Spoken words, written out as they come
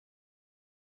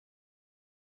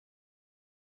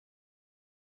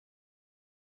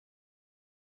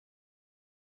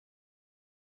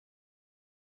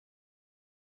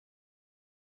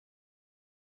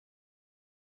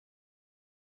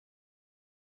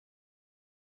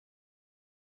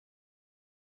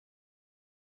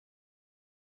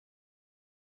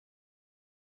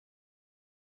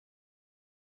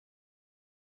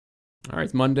All right,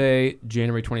 it's Monday,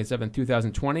 January 27th,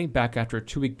 2020. Back after a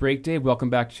 2-week break, Dave.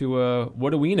 Welcome back to What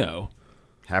Do We Know?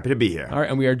 Happy to be here. All right,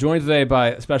 and we are joined today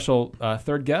by a special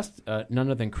third guest, none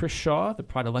other than Chris Shaw, the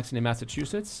pride of Lexington,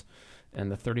 Massachusetts,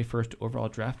 and the 31st overall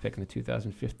draft pick in the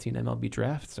 2015 MLB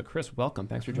draft. So, Chris, welcome.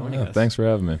 Thanks for joining us. Thanks for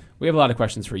having me. We have a lot of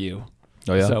questions for you.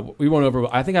 Oh, yeah? So we went over,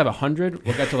 I think I have 100.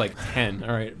 We'll get to like 10.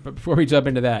 All right. But before we jump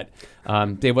into that,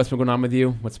 Dave, what's been going on with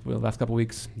you? What's the last couple of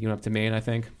weeks? You went up to Maine, I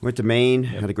think. Went to Maine,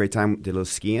 had a great time, did a little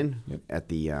skiing Yep. at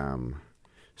the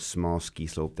small ski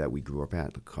slope that we grew up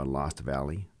at called Lost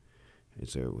Valley.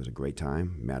 It was a great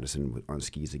time. Madison was on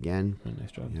skis again. Oh,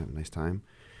 nice job. Yeah, nice time.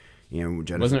 And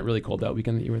Jennifer, Wasn't it really cold that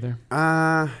weekend that you were there?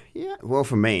 yeah. Well,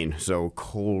 for Maine, so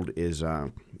cold is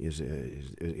you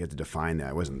have to define that.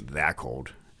 It wasn't that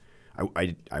cold.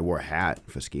 I wore a hat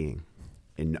for skiing,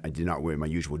 and I did not wear my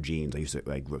usual jeans.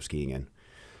 I grew up skiing in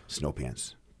snow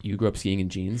pants. You grew up skiing in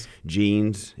jeans?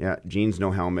 Jeans,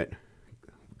 no helmet,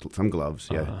 some gloves.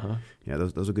 Yeah, Uh-huh. yeah,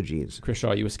 those are good jeans. Chris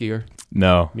Shaw, you a skier?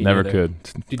 No, Me never neither. could.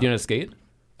 Did you know how to skate?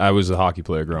 I was a hockey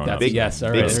player growing up. That's- yes, all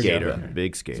right, big there we skater, go.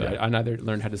 big skater. So I neither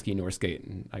learned how to ski nor skate,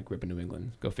 and I grew up in New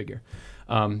England. Go figure.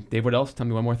 Dave, what else? Tell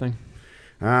me one more thing.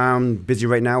 Busy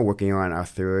right now working on our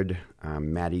third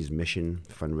Maddie's Mission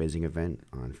fundraising event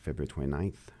on February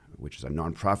 29th, which is a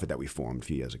nonprofit that we formed a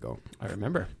few years ago. I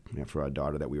remember. Yeah, for our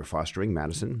daughter that we were fostering,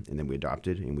 Madison, and then we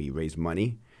adopted, and we raised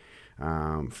money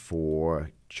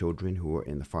for children who are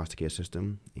in the foster care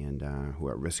system and who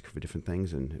are at risk for different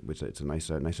things, and it's a nice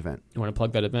event. You want to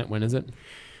plug that event? When is it?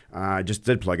 I just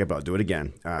did plug it, but I'll do it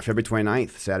again. February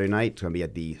 29th, Saturday night, it's going to be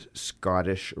at the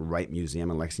Scottish Rite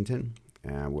Museum in Lexington.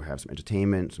 We'll have some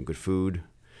entertainment, some good food,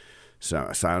 so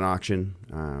a silent auction.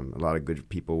 A lot of good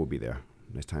people will be there.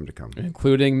 Nice time to come.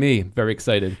 Including me. Very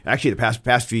excited. Actually, the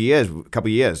past few years, a couple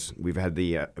of years, we've had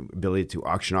the ability to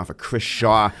auction off a Chris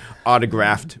Shaw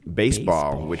autographed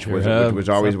baseball, which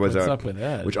always was What's up with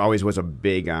that?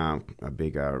 a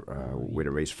big way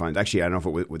to raise funds. Actually, I don't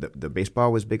know if it was, the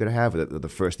baseball was bigger to have. The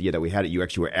first year that we had it, you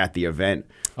actually were at the event.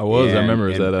 I was. I remember.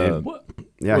 Was and- that and- What?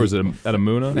 Yeah, or was it at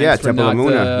Amuna? Yeah, Thanks for Temple of not,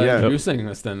 Muna, yeah. introducing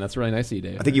us then. That's really nice of you,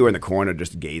 Dave. I think you were in the corner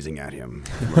just gazing at him.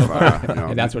 From afar, you know.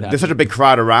 And that's what There's such happened. a big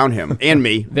crowd around him and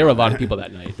me. There were a lot of people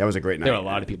that night. That was a great night. There were a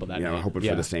lot of people that Yeah, night. I'm hoping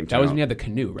for the same That was when turnout. you had the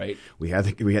canoe, right? We had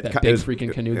That it big was-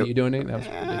 freaking canoe that you're doing. That was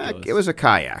ridiculous. It was a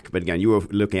kayak, but again, you were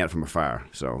looking at it from afar,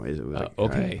 so it was like,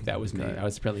 okay, that was me. I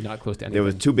was apparently not close to anything. There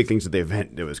was two big things at the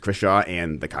event. There was Chris Shaw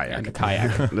and the kayak. And the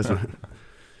kayak. Listen.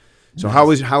 So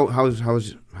how's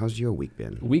your week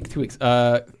been? Week 2 weeks.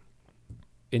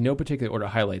 In no particular order,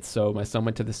 highlights. So my son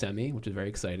went to the semi, which was very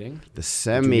exciting. The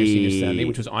Junior senior semi, semi,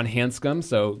 which was on Hanscom.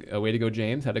 So way to go,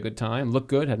 James. Had a good time. Looked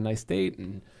good. Had a nice date.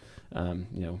 And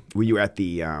were you at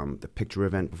the picture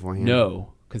event beforehand?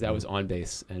 no, because that was on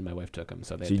base, and my wife took him.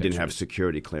 So they So you had didn't have pictures.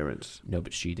 security clearance. No,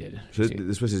 but she did. So She-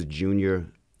 this was his junior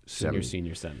semi.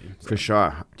 senior semi. So. Chris Shaw,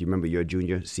 do you remember your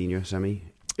junior senior semi?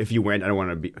 If you went, I don't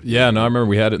want to be. Yeah, no, I remember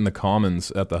we had it in the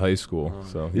commons at the high school.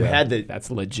 So You yeah, had the.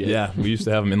 That's legit. yeah, we used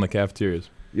to have them in the cafeterias.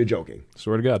 You're joking.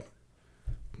 Swear to God.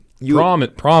 You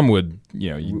Prom would,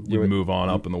 you'd We- move on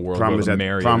up in the world. Prom go was to at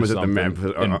Marriott prom or was at the something man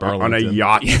in Burlington. on a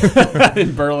yacht.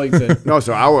 in Burlington. No,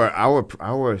 so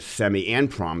our semi and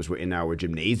proms were in our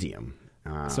gymnasium.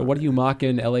 So what are you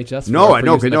mocking LHS for? No, for I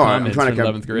know, using the no. I'm comments trying in to.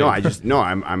 11th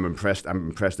grade? I'm impressed. I'm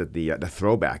impressed at the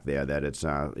throwback there. That it's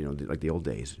like the old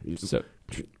days. So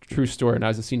true story. When I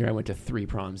was a senior, I went to 3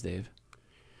 proms, Dave,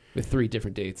 with 3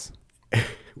 different dates.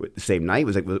 The same night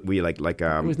was we It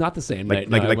was not the same night.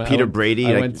 No, I went- Peter I went- Brady,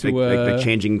 I like, went to, like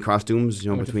changing costumes.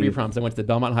 I went to between 3 proms. I went to the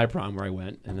Belmont High prom where I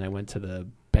went, and then I went to the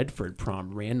Bedford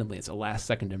prom randomly. It's a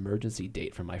last-second emergency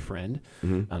date from my friend.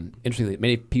 Mm-hmm. Interestingly,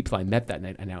 many people I met that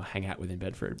night I now hang out with in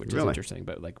Bedford, which is Really? interesting.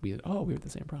 But like we were at the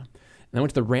same prom. And I went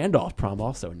to the Randolph prom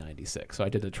also in '96. So I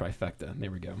did a trifecta.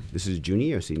 There we go. This is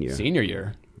junior or senior? Senior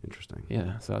year. Interesting.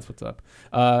 Yeah, so that's what's up.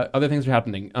 Other things are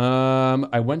happening.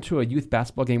 I went to a youth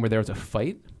basketball game where there was a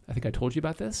fight. I think I told you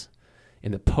about this.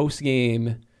 In the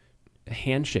post-game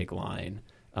handshake line,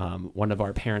 one of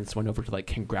our parents went over to like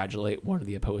congratulate one of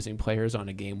the opposing players on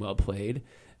a game well played.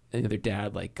 And the other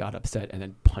dad like got upset and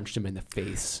then punched him in the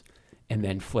face and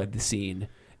then fled the scene.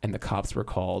 And the cops were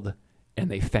called. And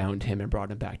they found him and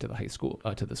brought him back to the high school,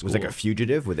 to the school. Was it like a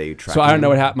fugitive? Were they tracking So I don't know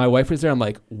him? what happened. My wife was there. I'm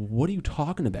like, what are you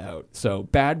talking about? So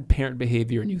bad parent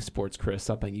behavior in youth sports, Chris,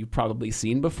 something you've probably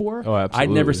seen before. Oh, I'd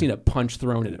never absolutely. seen a punch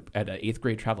thrown at an 8th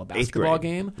grade travel basketball grade.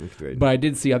 game. 8th grade. But I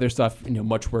did see other stuff,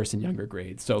 much worse in younger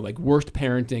grades. So like worst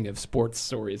parenting of sports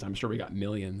stories. I'm sure we got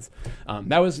millions.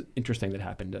 That was interesting that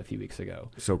happened a few weeks ago.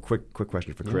 So quick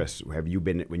question for Chris: have you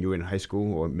been when you were in high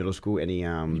school or middle school any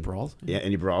Brawls? Yeah,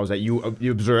 any brawls that you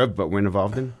observed but weren't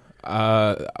involved in?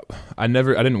 I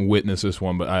didn't witness this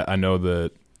one, but I know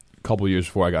that a couple years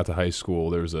before I got to high school,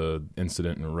 there was a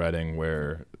incident in Reading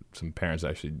where some parents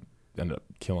actually ended up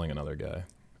killing another guy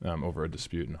over a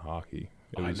dispute in hockey.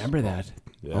 I remember that.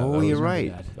 Yeah, Oh, that you're was-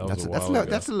 right. that was That's a while ago.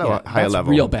 that's a little Yeah, higher that's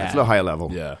level. real bad. That's a little higher level.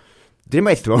 Yeah. Did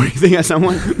anybody throw anything at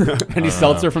someone? Any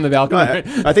seltzer from the balcony?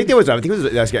 I think there was. I think it was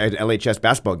an LHS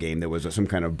basketball game. There was some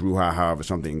kind of brouhaha or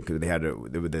something because they had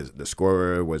the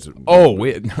scorer was. Oh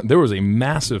wait, there was a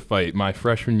massive fight my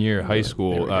freshman year of high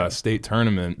school state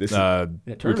tournament.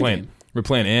 Tournament We're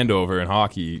playing Andover in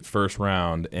hockey first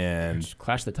round, and Just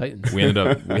Clash the Titans. we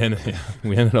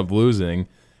ended up losing.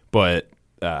 But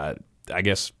I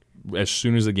guess as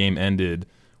soon as the game ended,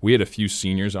 we had a few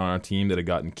seniors on our team that had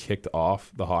gotten kicked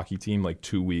off the hockey team like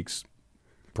 2 weeks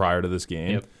prior to this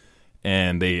game. Yep.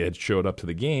 And they had showed up to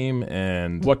the game,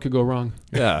 and What could go wrong?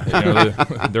 yeah,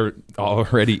 they're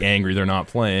already angry. They're not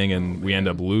playing, and we end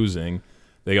up losing.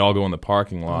 They all go in the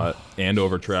parking lot.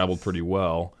 Andover traveled pretty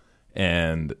well,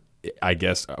 and I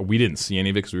guess we didn't see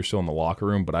any of it because we were still in the locker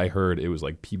room. But I heard it was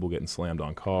like people getting slammed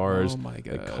on cars. Oh, my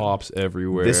God. Like cops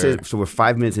everywhere. This is so. We're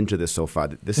 5 minutes into this so far.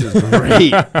 This is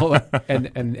great. Hold on.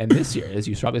 And this year, as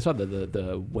you probably saw,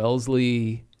 the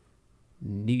Wellesley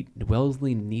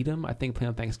Needham, I think, playing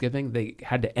on Thanksgiving, they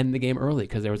had to end the game early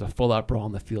because there was a full-out brawl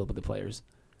on the field with the players.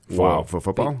 Wow, for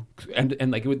football. And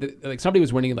like somebody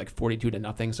was winning like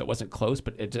 42-0, so it wasn't close,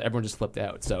 but everyone just flipped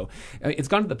out. So I mean, it's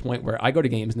gone to the point where I go to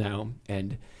games now,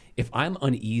 and if I'm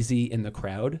uneasy in the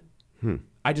crowd,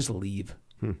 I just leave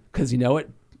because you know what.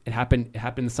 It happened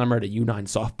in the summer at a U9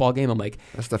 softball game. I'm like,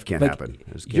 That stuff can't like, happen.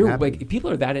 It just can't You're happen. like,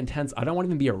 people are that intense. I don't want to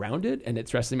even be around it, and it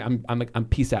stresses me. I'm like, I'm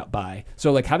peace out. Bye.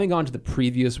 So like having gone to the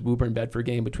previous Woburn Bedford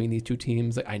game between these two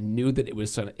teams, like, I knew that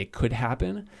it could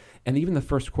happen, and even the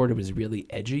first quarter was really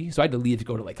edgy. So I had to leave to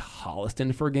go to like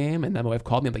Holliston for a game, and then my wife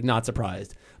called me. I'm like, not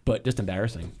surprised, but just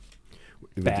embarrassing.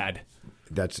 Bad.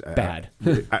 That's Bad.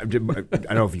 I don't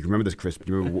know if you remember this, Chris.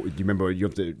 Do you remember? You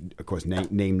have to, of course,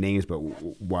 name names, but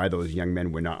why those young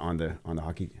men were not on the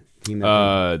hockey team?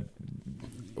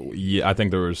 Yeah, I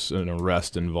think there was an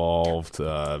arrest involved,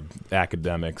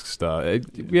 academic stuff.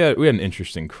 We had an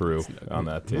interesting crew on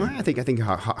that team. Well, I think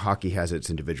hockey has its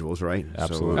individuals, right?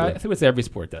 Absolutely. So, I think what every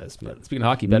sport does. But speaking of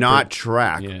hockey, Bedford, not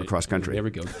track yeah, across country. There we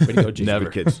go. Way to go, Jason. Never.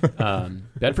 Kids.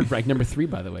 Bedford ranked number 3,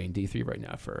 by the way, in D3 right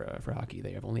now for hockey.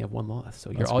 They only have one loss.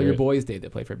 So That's all your great. boys, Dave,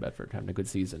 that play for Bedford, having a good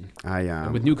season. I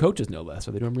With new coaches, no less.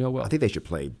 So they're doing real well. I think they should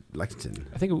play Lexington.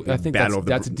 I think Battle of the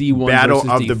that's D1 Battle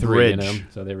versus of D3. the Bridge. You know?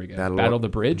 So there we go. Battle of the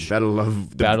Bridge. Battle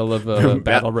of Battle of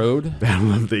Battle Road.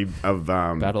 Battle of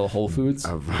Battle of Whole Foods.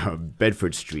 of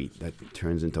Bedford Street that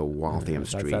turns into Waltham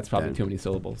Street. That's probably then. too many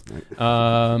syllables.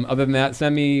 Other than that,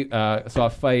 Semi saw a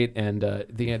fight, and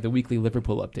the weekly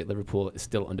Liverpool update. Liverpool is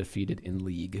still undefeated in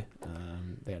league.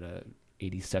 They had a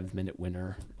 87th minute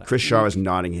winner. Chris Shaw is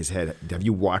nodding his head. Have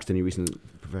you watched any recent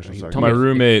professional soccer? Tell My me-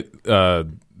 roommate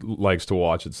likes to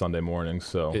watch it Sunday mornings.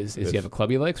 So Is he have a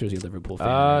club he likes, or is he a Liverpool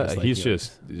fan? he's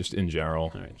like, just in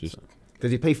general. All right, Just so-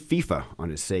 Does he play FIFA on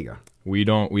his Sega? we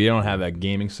don't have that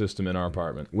gaming system in our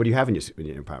apartment. What do you have in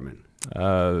your apartment?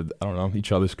 I don't know,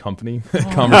 each other's company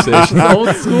conversations. old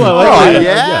school. I like that.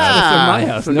 yeah. That's in my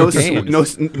house. So No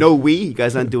games. no Wii. You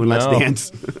guys aren't doing Let's No.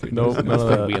 Dance. No, That's none of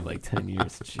like that. we had like 10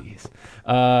 years.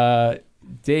 Jeez.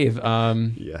 Dave,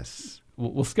 Yes.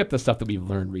 we'll skip the stuff that we've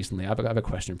learned recently. I have a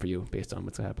question for you based on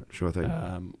what's happened. Sure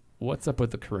thing. What's up with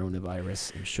the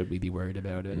coronavirus, and should we be worried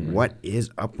about it? What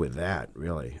is up with that,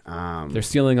 really? They're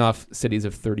sealing off cities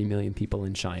of 30 million people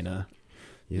in China.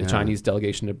 Yeah. The Chinese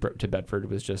delegation to Bedford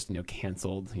was just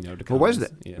canceled. To Well, come. what is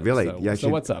that? You know, Really? So, Yeah, so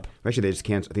what's up? Actually, they just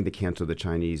canceled. I think they canceled the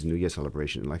Chinese New Year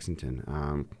celebration in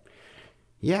Lexington.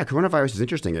 Yeah, coronavirus is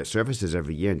interesting. It surfaces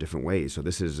every year in different ways. So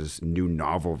this is this new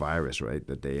novel virus, right,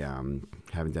 that they haven't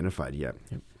identified yet.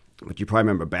 Yep. But you probably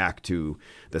remember back to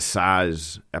the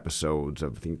SARS episodes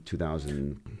of, I think,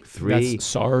 2003. That's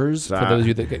SARS, for SARS. those of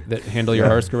you that handle your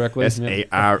R's correctly.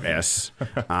 SARS,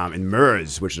 and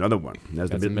MERS, which is another one.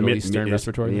 That's the Middle Eastern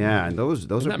respiratory. Yeah, and those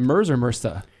Isn't are that MERS or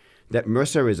MRSA? that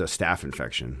MRSA is a staph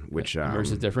infection, which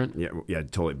MERS is different? Yeah,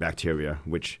 totally bacteria,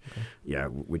 which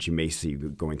you may see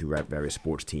going through various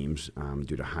sports teams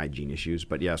due to hygiene issues.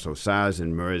 But yeah, so SARS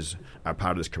and MERS are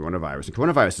part of this coronavirus. And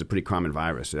coronavirus is a pretty common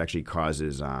virus. It actually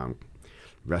causes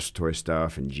respiratory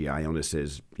stuff and GI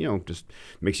illnesses. Just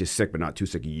makes you sick, but not too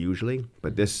sick usually.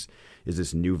 But this is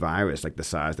this new virus, like the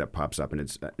SARS, that pops up, and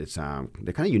it's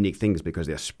they're kind of unique things because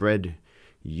they're spread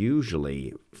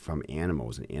usually from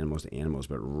animals and animals to animals,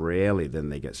 but rarely then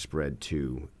they get spread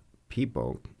to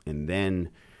people. And then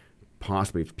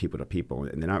possibly people to people,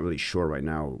 and they're not really sure right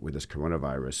now with this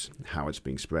coronavirus how it's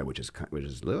being spread, which is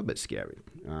a little bit scary.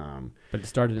 But it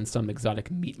started in some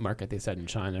exotic meat market, they said, in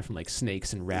China, from like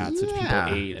snakes and rats, which people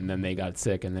ate, and then they got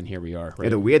sick, and then here we are. Right? Yeah,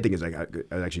 the weird thing is, I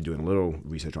was actually doing a little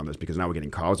research on this because now we're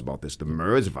getting calls about this. The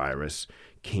MERS virus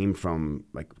came from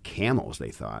like camels,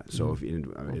 they thought. So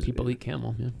if people eat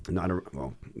camel, yeah.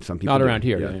 Some people not around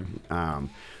here. Yeah.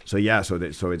 So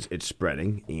it's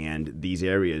spreading, and these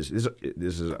areas.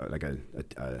 This is like a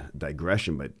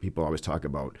digression, but people always talk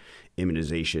about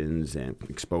immunizations and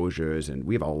exposures, and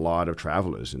we have a lot of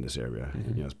travelers in this area.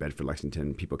 It's Bedford,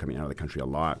 Lexington, people coming out of the country a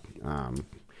lot,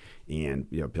 and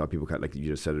people like you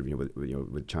just said,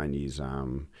 with Chinese.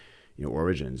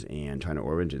 Origins and China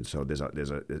origins. So there's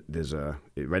a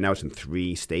right now it's in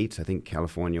 3 states. I think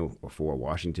California, 4,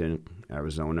 Washington,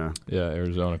 Arizona. Yeah,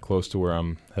 Arizona, close to where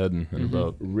I'm heading in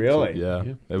about. Really?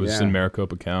 Yeah. It was in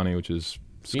Maricopa County, which is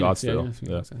Scottsdale.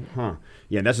 Yeah. Huh.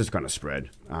 Yeah, that's just going to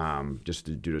spread just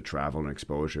due to travel and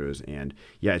exposures. And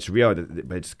yeah, it's real,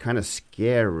 but it's kind of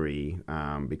scary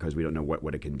because we don't know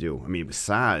what it can do. I mean, with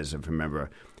SARS, if you remember,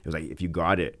 it was like if you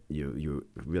got it, you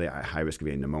really at high risk of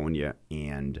getting pneumonia,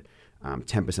 and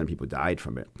 10% of people died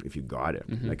from it if you got it.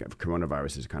 Like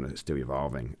coronavirus is kind of still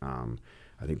evolving.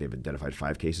 I think they've identified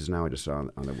 5 cases now. I just saw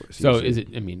on the CDC. So is it?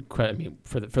 I mean,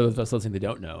 for those of us listening that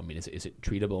don't know, I mean, is it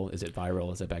treatable? Is it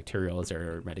viral? Is it bacterial? Is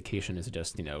there medication? Is it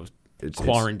just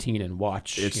quarantine and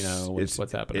watch?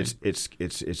 What's happening? It's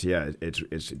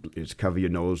cover your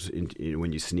nose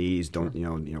when you sneeze. Don't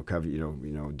cover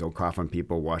don't cough on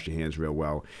people. Wash your hands real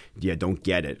well. Yeah, don't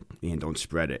get it and don't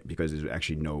spread it because there's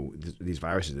actually these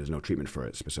viruses. There's no treatment for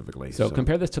it specifically. So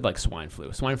compare this to like swine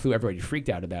flu. Swine flu, everybody freaked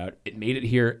out about. It made it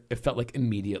here. It felt like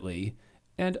immediately.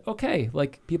 And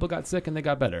like people got sick and they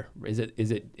got better. Is it?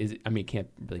 I mean, it can't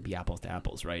really be apples to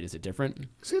apples, right? Is it different?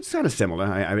 It's kind of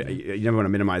similar. You never want to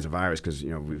minimize a virus because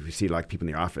we see like people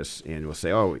in the office and we'll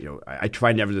say, I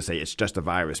try never to say it's just a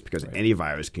virus because any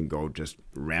virus can go just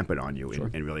rampant on you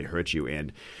and really hurt you.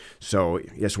 And so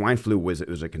swine flu was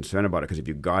a concern about it because if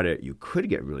you got it, you could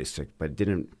get really sick, but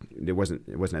it wasn't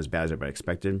as bad as everybody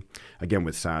expected. Again,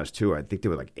 with SARS too, I think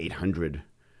there were like 800.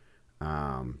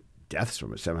 Deaths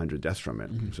from it, 700 deaths from it.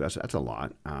 So that's a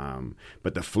lot.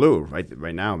 But the flu, right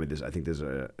now, I mean, I think there's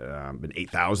been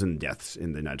 8,000 deaths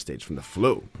in the United States from the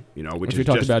flu. Which we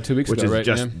talked about 2 weeks ago, right? Which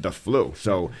is just the flu.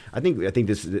 So I think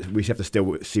this we have to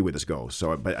still see where this goes.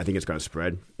 So, but I think it's going to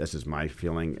spread. This is my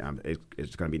feeling.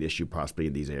 It's going to be an issue possibly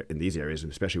in these areas,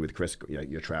 especially with Chris.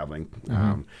 You're traveling.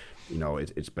 But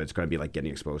it's going to be like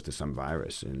getting exposed to some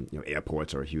virus. And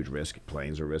airports are a huge risk.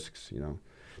 Planes are risks.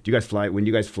 Do you guys fly? When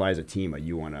you guys fly as a team, are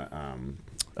you on a?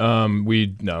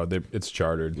 It's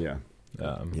chartered. Yeah.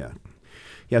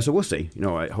 So we'll see.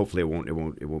 Hopefully it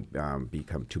won't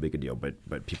become too big a deal.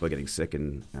 But people are getting sick,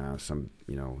 and some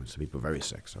people are very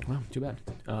sick. So wow, too bad.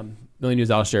 The only news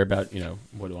I'll share about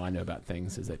what do I know about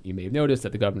things is that you may have noticed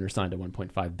that the governor signed a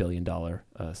 $1.5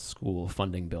 billion school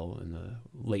funding bill in the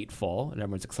late fall, and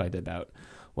everyone's excited about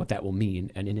what that will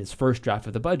mean. And in his first draft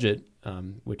of the budget,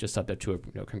 which is subject to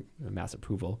a mass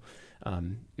approval,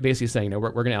 basically saying,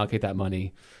 we're going to allocate that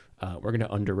money. We're going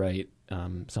to underwrite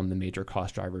some of the major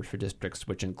cost drivers for districts,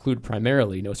 which include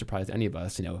primarily, no surprise to any of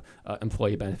us,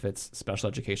 employee benefits, special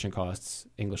education costs,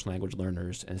 English language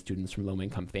learners, and students from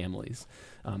low-income families.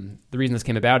 The reason this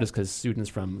came about is because students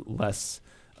from less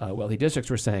wealthy districts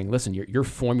were saying, listen, your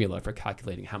formula for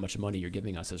calculating how much money you're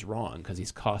giving us is wrong because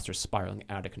these costs are spiraling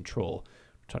out of control.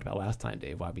 Talked about last time,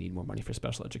 Dave, why we need more money for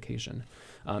special education.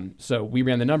 So we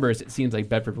ran the numbers. It seems like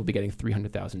Bedford will be getting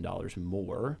 $300,000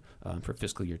 more for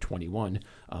fiscal year 21,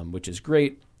 which is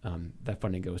great. That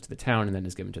funding goes to the town and then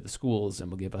is given to the schools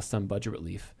and will give us some budget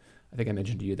relief. I think I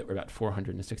mentioned to you that we're about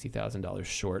 $460,000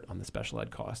 short on the special ed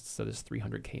costs, so this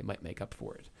 $300K might make up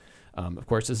for it. Of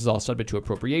course, this is all subject to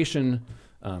appropriation.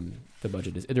 The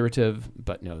budget is iterative,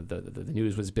 but the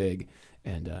news was big,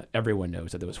 and everyone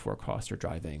knows that those 4 costs are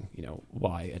driving,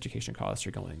 why education costs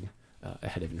are going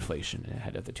ahead of inflation and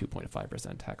ahead of the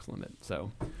 2.5% tax limit.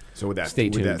 So would that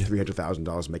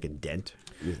 $300,000 make a dent?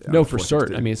 No, for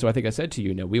certain. I mean, so I think I said to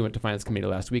you, we went to Finance Committee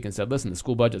last week and said, listen, the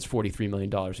school budget's $43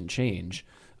 million in change.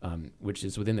 Which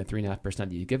is within the 3.5%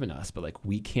 that you've given us, but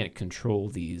we can't control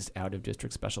these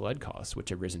out-of-district special ed costs, which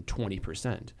have risen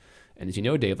 20%. And as you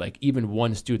know, Dave, even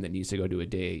one student that needs to go to a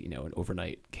day, an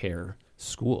overnight care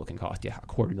school can cost you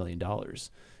 $250,000,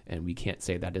 and we can't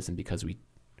say that isn't because we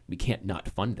can't not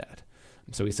fund that.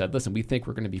 So we said, listen, we think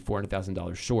we're going to be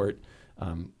 $400,000 short.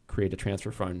 Create a transfer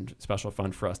fund, special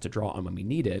fund for us to draw on when we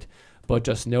need it, but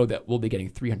just know that we'll be getting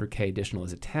 $300K additional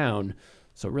as a town.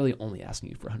 So really only asking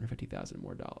you for $150,000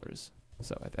 more dollars.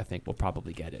 So I think we'll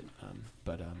probably get it.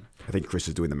 I think Chris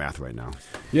is doing the math right now.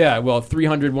 Yeah, well,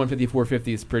 300, 150,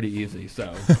 450 is pretty easy.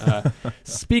 So,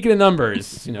 speaking of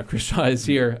numbers, Chris Shaw is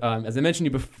here. As I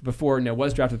mentioned to you before,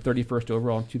 was drafted 31st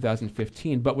overall in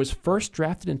 2015, but was first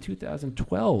drafted in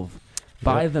 2012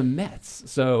 by the Mets.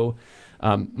 So,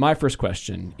 my first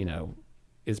question,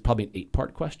 is probably an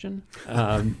 8-part question.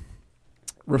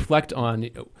 Reflect on,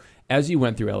 as you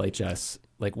went through LHS,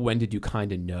 like when did you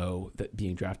kind of know that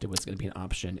being drafted was going to be an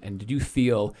option? And did you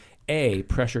feel, A,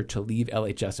 pressure to leave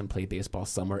LHS and play baseball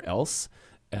somewhere else,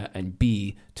 and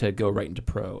B, to go right into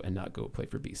pro and not go play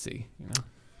for BC?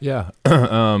 Yeah.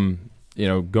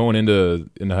 Going into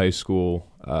high school,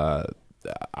 I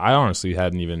honestly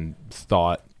hadn't even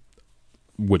thought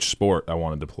which sport I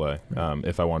wanted to play,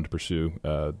 if I wanted to pursue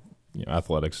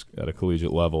athletics at a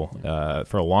collegiate level.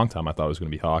 For a long time, I thought it was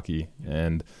going to be hockey.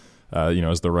 And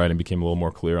as the writing became a little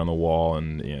more clear on the wall,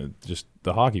 and just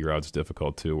the hockey route's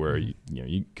difficult too, where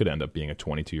you could end up being a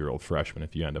 22-year-old freshman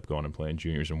if you end up going and playing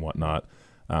juniors and whatnot.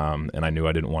 And I knew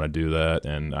I didn't want to do that,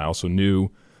 and I also knew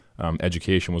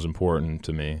education was important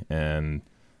to me. And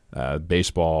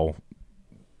baseball,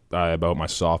 about my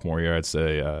sophomore year, I'd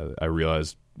say I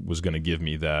realized was going to give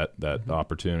me that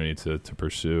opportunity to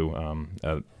pursue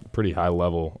at a pretty high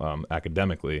level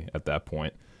academically at that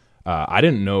point. I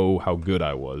didn't know how good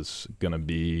I was going to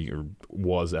be or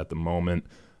was at the moment.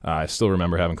 I still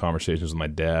remember having conversations with my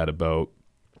dad about,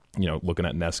 looking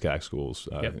at NESCAC schools.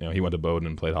 He went to Bowdoin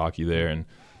and played hockey there, and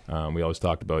we always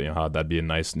talked about, how that'd be a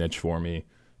nice niche for me,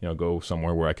 go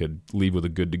somewhere where I could leave with a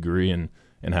good degree and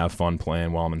have fun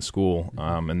playing while I'm in school.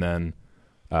 And then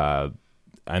I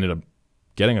ended up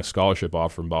getting a scholarship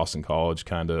offer from Boston College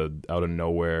kind of out of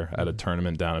nowhere at a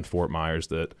tournament down in Fort Myers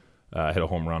that hit a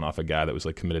home run off a guy that was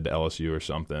like committed to LSU or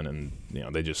something, and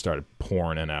they just started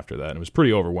pouring in after that, and it was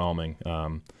pretty overwhelming.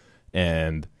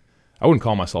 And I wouldn't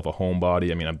call myself a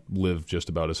homebody. I mean, I live just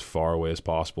about as far away as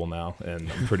possible now,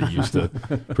 and I'm pretty used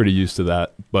to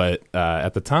that. But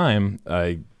at the time,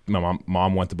 my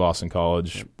mom went to Boston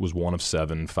College, was one of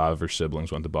 7. 5 of her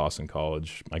siblings went to Boston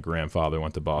College. My grandfather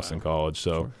went to Boston College,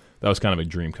 so that was kind of a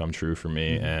dream come true for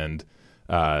me. And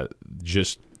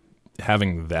just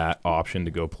having that option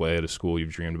to go play at a school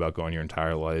you've dreamed about going your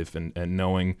entire life, and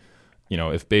knowing,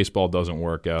 if baseball doesn't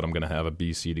work out, I'm going to have a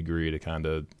BC degree to kind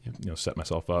of, set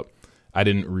myself up. I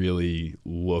didn't really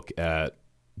look at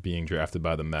being drafted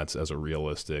by the Mets as a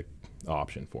realistic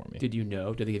option for me. Did you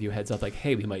know? Did they give you a heads up like,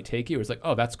 hey, we might take you? Or it's like,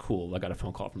 oh, that's cool. I got a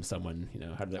phone call from someone.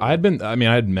 How did that work? I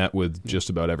had met with just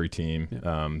about every team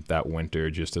that winter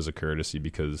just as a courtesy,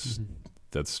 because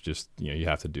that's just, you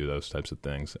have to do those types of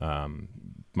things.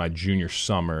 My junior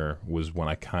summer was when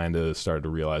I kind of started to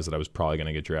realize that I was probably going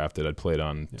to get drafted. I'd played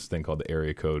on this thing called the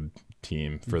Area Code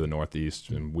team for the Northeast,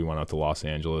 and we went out to Los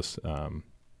Angeles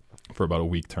for about a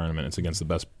week tournament. It's against the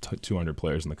best 200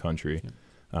 players in the country.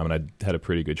 And I had a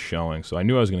pretty good showing, so I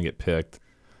knew I was going to get picked.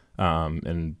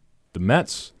 And the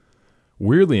Mets,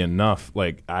 weirdly enough,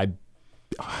 like I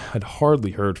had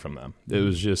hardly heard from them. It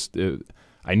was just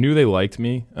I knew they liked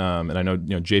me, and I know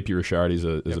J.P.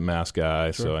 Ricciardi is a Mass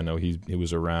guy, so I know he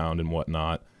was around and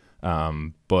whatnot.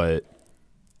 But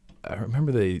I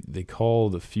remember they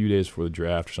called a few days before the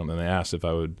draft or something. They asked if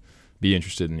I would be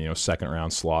interested in second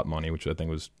round slot money, which I think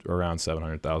was around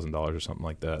 $700,000 or something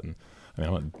like that. And I mean,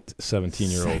 I'm a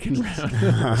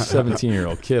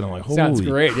 17-year-old kid. I'm like, holy sounds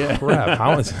great, yeah. crap!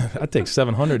 I'd take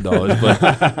 $700,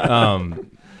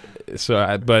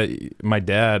 but but my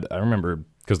dad, I remember,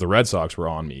 because the Red Sox were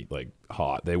on me like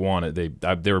hot. They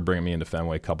were bringing me into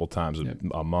Fenway a couple times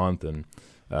a month, and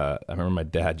I remember my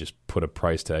dad just put a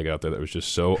price tag out there that was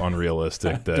just so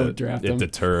unrealistic that it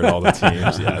deterred all the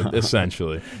teams. Yeah,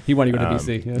 essentially. He wanted to go to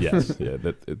BC. Yeah. Yes, yeah.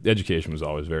 Education was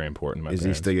always very important to my parents.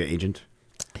 Is he still your agent?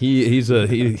 He's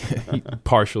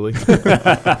partially,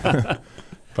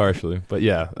 but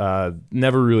yeah,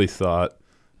 never really thought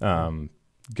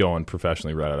going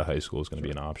professionally right out of high school is going to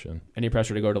be an option. Any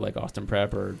pressure to go to like Austin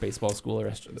Prep or baseball school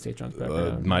or St. John's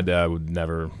Prep? My dad would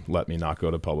never let me not go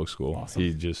to public school.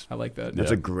 Awesome. I like that.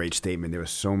 That's a great statement. There were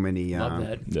so many. Love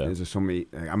that. There's so many.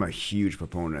 I'm a huge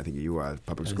proponent. I think you are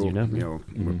public school.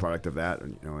 We're a product of that.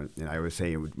 And I always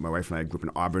say, my wife and I grew up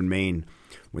in Auburn, Maine.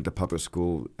 Went to public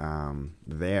school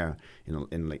there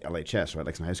in like LHS, right,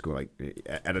 Lexington High School. Like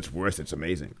at its worst, it's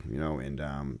amazing,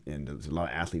 and there's a lot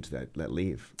of athletes that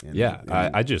leave. And,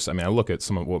 I look at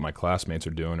some of what my classmates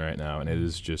are doing right now, and it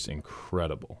is just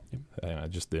incredible.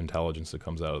 Just the intelligence that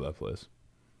comes out of that place.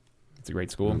 It's a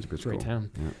great school. It's a great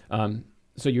town. Yeah.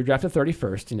 So you're drafted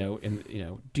 31st.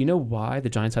 Do you know why the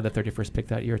Giants had the 31st pick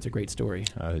that year? It's a great story.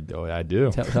 I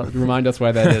do. Remind us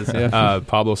why that is. Yeah.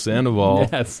 Pablo Sandoval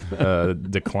Yes.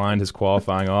 declined his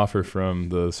qualifying offer from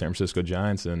the San Francisco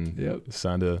Giants and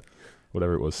signed a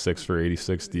whatever it was 6 for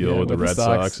 86 deal with the Red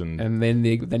Sox, and then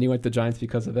you went to Giants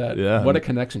because of that. Yeah. What a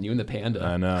connection, you and the Panda.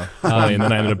 I know. And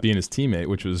then I ended up being his teammate,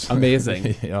 which was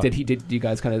amazing. Yeah. Did you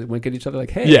guys kind of wink at each other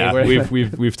like, hey? Yeah,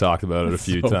 we've talked about it a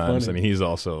few times. Funny. I mean, he's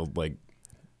also like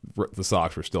the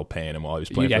Sox were still paying him while he was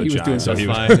playing for the he was Giants, doing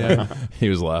so fine. Yeah. he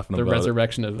was laughing The about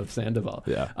resurrection of Sandoval.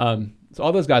 it. Yeah. So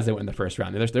all those guys that went in the first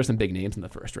round, there's some big names in the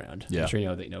first round. Yeah. I'm sure you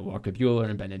know that Walker Buehler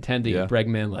and Benintendi Yeah. and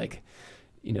Bregman. Like,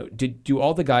 do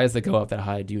all the guys that go up that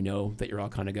high? Do you know that you're all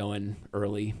kind of going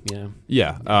early?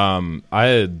 Yeah. I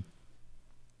had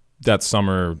that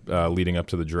summer leading up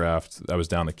to the draft. I was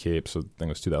down the Cape, so I think it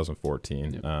was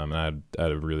 2014, Yep. and I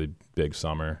had a really big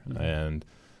summer, and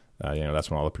that's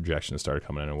when all the projections started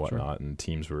coming in and whatnot, and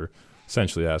teams were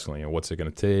essentially asking, what's it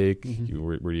going to take?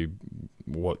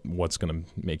 What's going to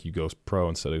make you go pro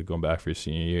instead of going back for your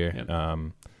senior year? Yep.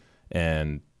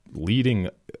 And leading,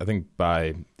 I think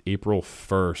by April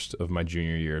 1st of my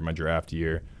junior year, my draft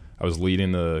year, I was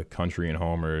leading the country in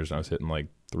homers, and I was hitting like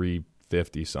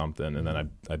 350 something, and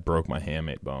then I broke my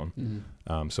hamate bone.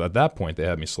 Mm-hmm. So at that point, they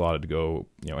had me slotted to go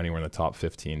anywhere in the top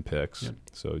 15 picks. Yep.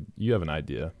 So you have an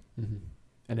idea. Mm-hmm.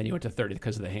 And then you went to 30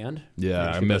 because of the hand. Yeah,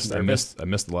 I missed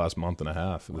the last month and a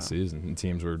half of the season, and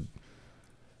teams were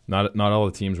not all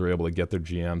the teams were able to get their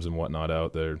GMs and whatnot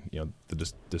out there.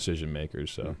 The decision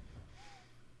makers. So.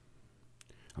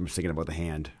 I'm just thinking about the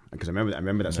hand because I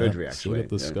remember that surgery actually.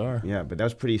 The scar. Yeah, but that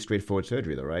was pretty straightforward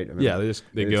surgery though, right?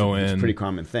 They go in. It's a pretty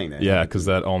common thing. Yeah, because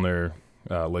that ulnar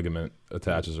ligament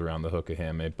attaches around the hook of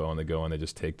hamate bone. They go in, they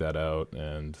just take that out,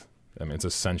 and I mean it's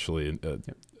essentially an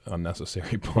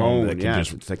unnecessary bone. That can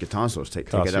just it's like your tonsils. Take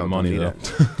cost it out. you money though.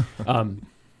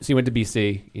 So you went to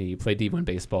BC. You played D1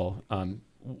 baseball.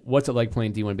 What's it like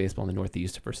playing D1 baseball in the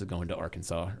Northeast versus going to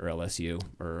Arkansas or LSU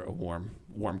or a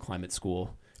warm climate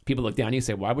school? People look down at you and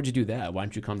say, why would you do that? Why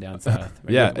don't you come down south?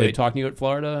 Were they talking to you at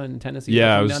Florida and Tennessee?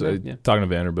 Yeah, I was talking to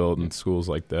Vanderbilt and schools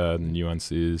like that and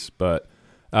UNCs. But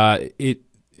I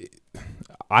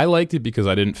liked it because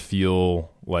I didn't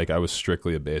feel like I was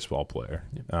strictly a baseball player.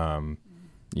 Yeah.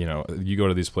 You go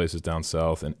to these places down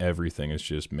south and everything is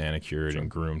just manicured and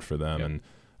groomed for them. Yep.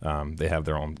 And they have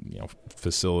their own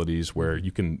facilities where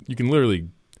you can literally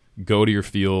go to your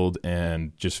field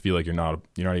and just feel like you're not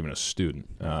even a student.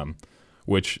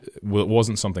 Which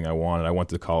wasn't something I wanted. I went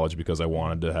to college because I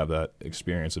wanted to have that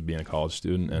experience of being a college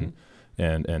student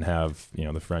and have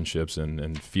the friendships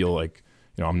and feel like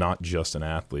I'm not just an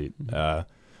athlete.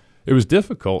 It was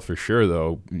difficult for sure,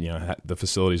 though. The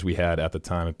facilities we had at the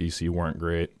time at BC weren't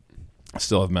great. I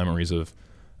still have memories of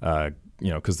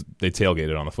because they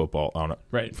tailgated on the football on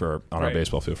our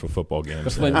baseball field for football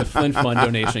games. The Flint Fund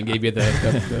donation gave you the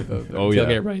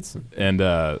tailgate rights. And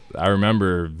I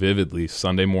remember vividly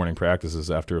Sunday morning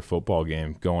practices after a football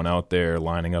game, going out there,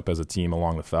 lining up as a team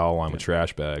along the foul line with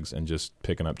trash bags and just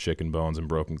picking up chicken bones and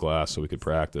broken glass so we could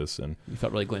practice. And you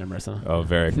felt really glamorous, huh? Oh,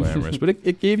 very glamorous. But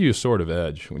it gave you a sort of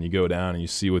edge when you go down and you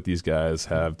see what these guys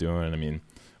have doing. I mean,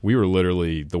 we were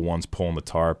literally the ones pulling the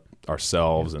tarp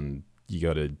ourselves and you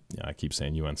go to, I keep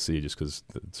saying UNC just because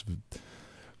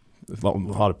a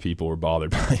lot of people were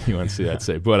bothered by UNC, I'd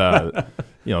say. But,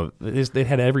 they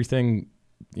had everything,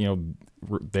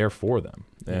 there for them.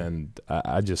 And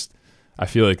I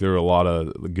feel like there were a lot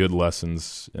of good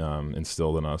lessons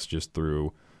instilled in us just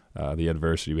through the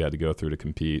adversity we had to go through to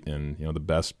compete in, the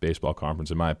best baseball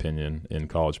conference, in my opinion, in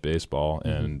college baseball.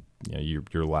 And,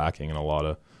 you're lacking in a lot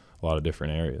of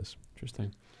different areas.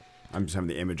 Interesting. I'm just having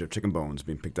the image of chicken bones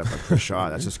being picked up by Chris Shaw.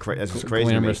 That's just crazy.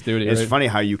 Glamorous duty. It's funny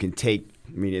how you can take.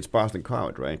 I mean, it's Boston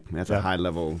College, right? That's a high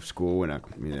level school and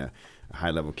a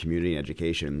high level community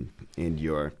education. And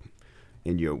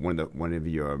one of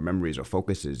your memories or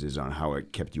focuses is on how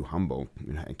it kept you humble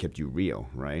and kept you real,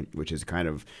 right? Which is kind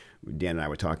of Dan and I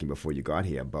were talking before you got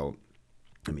here about.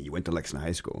 I mean, you went to Lexington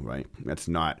High School, right? That's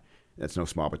no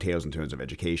small potatoes in terms of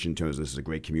education. In terms of this is a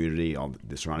great community, all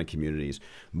the surrounding communities,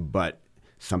 but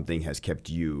something has kept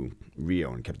you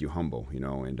real and kept you humble,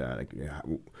 and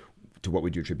to what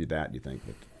would you attribute that, do you think?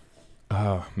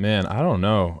 Oh, man, I don't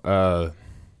know.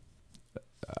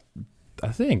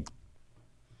 I think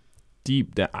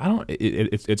deep down,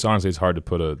 it's honestly, it's hard to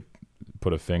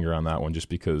put a finger on that one just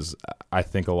because I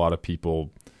think a lot of people,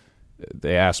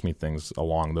 they ask me things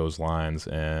along those lines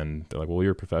and they're like, well,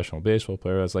 you're a professional baseball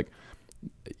player. That's like,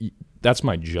 that's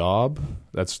my job.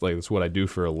 That's what I do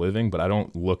for a living, but I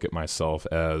don't look at myself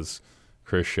as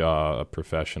Chris Shaw, a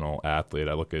professional athlete.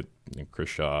 I look at Chris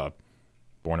Shaw,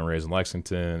 born and raised in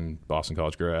Lexington, Boston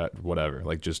College grad, whatever.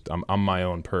 Like, just I'm my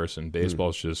own person. Baseball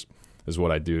is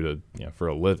what I do for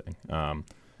a living.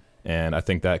 And I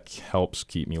think that helps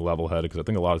keep me level-headed, because I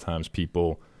think a lot of times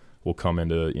people will come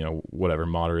into, whatever,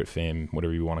 moderate fame,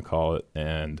 whatever you want to call it,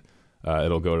 and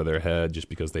it'll go to their head just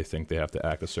because they think they have to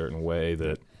act a certain way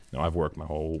that, I've worked my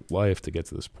whole life to get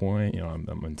to this point.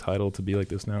 I'm entitled to be like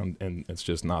this now, and it's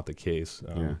just not the case.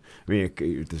 Yeah, I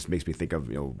mean, this makes me think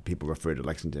of people refer to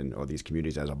Lexington or these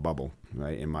communities as a bubble,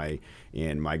 right?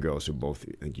 And my girls, who both,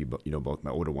 I think both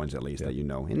my older ones at least, that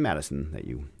in Madison that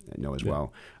you know as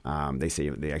well, they say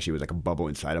they actually was like a bubble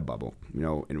inside a bubble,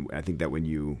 And I think that when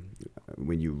you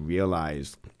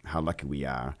realize how lucky we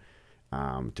are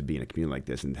to be in a community like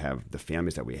this and have the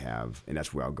families that we have, and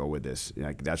that's where I'll go with this.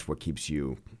 That's what keeps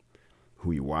you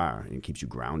who you are and keeps you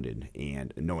grounded,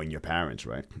 and knowing your parents,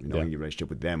 right? Knowing your relationship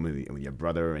with them, with your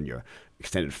brother and your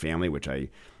extended family, which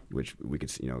we could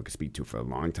could speak to for a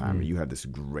long time. Mm-hmm. You have this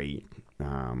great.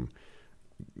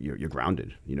 You're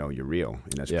grounded. You're real,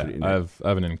 and that's pretty. I have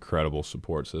an incredible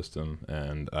support system,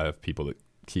 and I have people that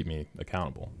keep me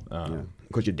accountable. Of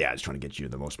course, your dad's trying to get you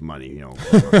the most money,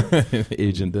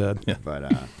 Agent dad. Yeah.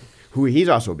 But he's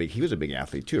also big. He was a big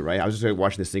athlete too, right? I was just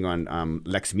watching this thing on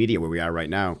Lex Media, where we are right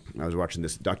now. I was watching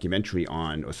this documentary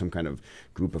on some kind of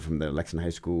group from the Lexington High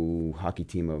School hockey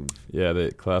team of. Yeah,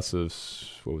 the class of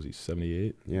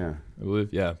 78. Yeah, I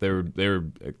believe. Yeah, they were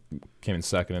came in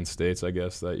second in states, I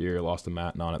guess, that year. Lost to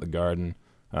Matignon at the Garden.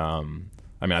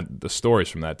 The stories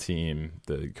from that team,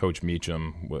 the Coach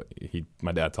Meacham,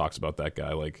 my dad talks about that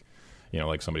guy like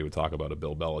somebody would talk about a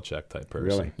Bill Belichick type person.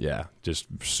 Really? Yeah, just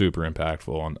super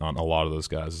impactful on a lot of those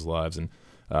guys' lives. And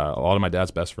a lot of my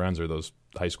dad's best friends are those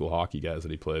high school hockey guys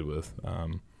that he played with.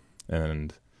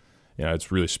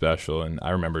 It's really special. And I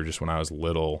remember just when I was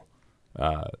little,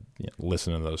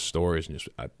 listening to those stories and just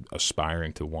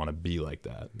aspiring to want to be like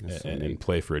that and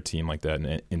play for a team like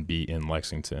that and be in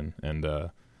Lexington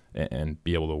and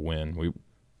be able to win. We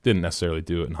didn't necessarily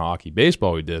do it in hockey.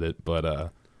 Baseball, we did it, but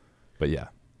yeah.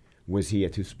 Was he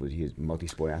a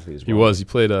multi-sport athlete as well? He was. He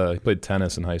played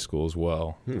tennis in high school as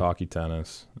well. Hockey,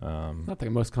 tennis. Not the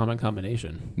most common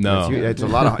combination. No, it's a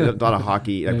lot of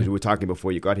hockey. Like we were talking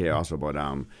before you got here, also about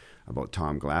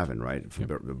Tom Glavine, right, from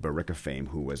Barica fame,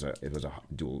 who was a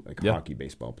dual hockey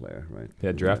baseball player, right?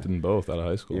 Yeah, drafted in both out of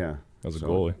high school. Yeah, as a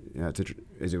goalie. Yeah,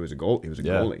 it was a goalie. He was a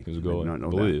goalie. He was a goalie. I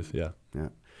believe. That.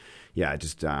 Yeah.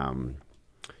 Just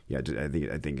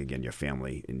I think again, your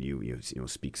family and you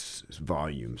speaks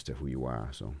volumes to who you are.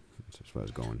 So that's as far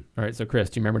as going. All right, so Chris,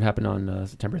 do you remember what happened on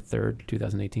September 3rd,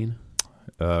 2018?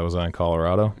 Was I in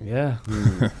Colorado? Yeah.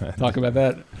 Talk about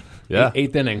that. Yeah.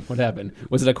 Eighth inning. What happened?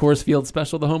 Was it a Coors Field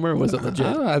special, the homer, or was it legit?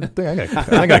 I think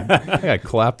I got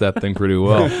clapped that thing pretty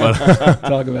well. But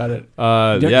talk about it.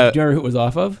 Do you remember who it was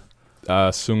off of?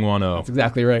 Seung-Won Oh. That's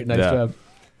exactly right. Nice job.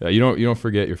 Yeah, you don't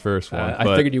forget your first one.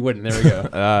 I figured you wouldn't. There we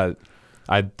go.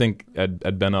 I think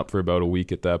I'd been up for about a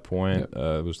week at that point.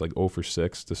 Yep. It was like 0 for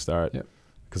 6 to start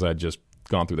because I'd just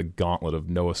gone through the gauntlet of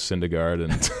Noah Syndergaard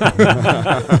and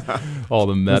all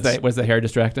the Mets. Was the hair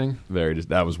distracting?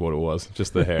 That was what it was.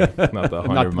 Just the hair, not the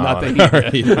 100 mile an hour.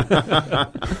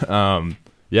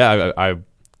 I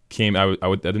came.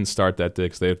 I didn't start that day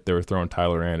because they were throwing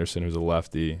Tyler Anderson, who's a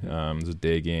lefty. It was a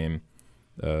day game,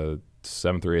 7th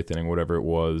or 8th inning, whatever it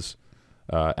was.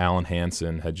 Alan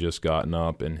Hansen had just gotten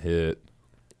up and hit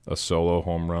a solo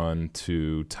home run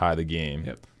to tie the game.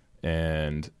 Yep.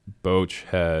 And Boch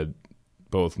had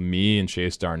both me and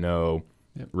Chase Darno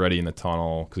ready in the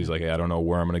tunnel because he's like, hey, I don't know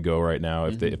where I'm going to go right now.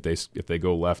 If they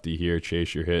go lefty here,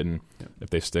 Chase, you're hitting. Yep. If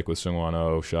they stick with Seung-Won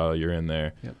Oh, Shaw, you're in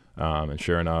there. Yep. And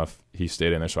sure enough, he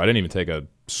stayed in there. So I didn't even take a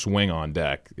swing on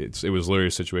deck. It was literally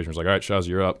a situation where it's like, all right, Shaz,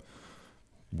 you're up.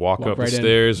 Walk up right the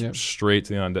stairs, straight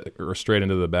to the on deck, or straight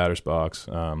into the batter's box.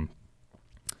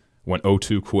 Went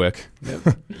 0-2 quick,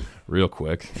 real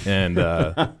quick, and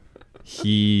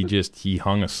he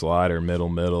hung a slider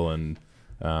middle and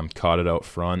caught it out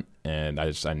front, and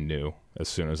I knew as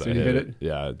soon as I hit it.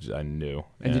 Yeah, I knew.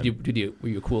 And were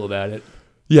you cool about it?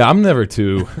 Yeah, I'm never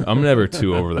too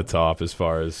over the top as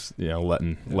far as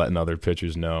letting other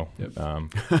pitchers know. Yep.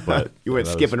 But you weren't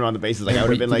skipping around the bases like I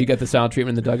would have been. Did you get the sound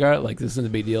treatment in the dugout? Like, this isn't a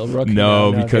big deal, Rook?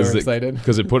 No, because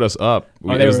it put us up.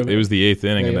 It was the 8th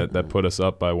inning, and that put us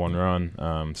up by 1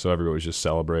 run. So everybody was just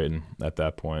celebrating at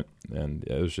that point, and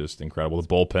it was just incredible. The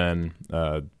bullpen,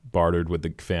 bartered with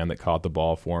the fan that caught the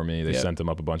ball for me. They Yep. sent him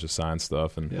up a bunch of signed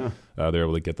stuff, and Yeah. they were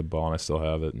able to get the ball, and I still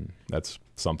have it, and that's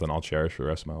something I'll cherish for the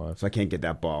rest of my life. So I can't get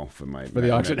that ball for the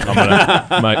auction. I'm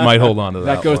gonna might hold on to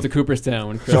that. That goes one. to Cooperstown.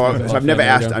 When Chris So, was a so I've fan. never There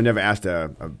you asked. go. I've never asked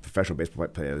a professional baseball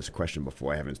player this question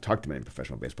before. I haven't talked to many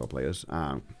professional baseball players.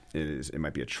 It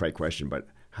might be a trite question, but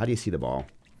how do you see the ball?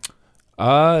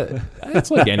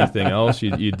 It's like anything else.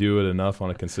 You do it enough on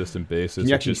a consistent basis. Can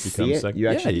you It actually just see becomes it? second. You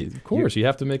actually- yeah, of course. You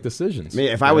have to make decisions. I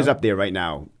mean, if I was up there right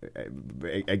now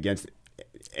against,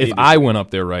 If I went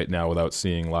up there right now without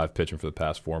seeing live pitching for the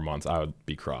past 4 months, I would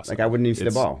be crossed. like I wouldn't even see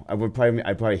the ball.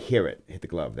 I'd probably hear it hit the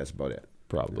glove. That's about it.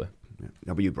 Probably. Yeah.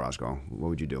 How about you, Brosco? What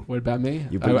would you do? What about me?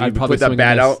 You I'd probably put that swing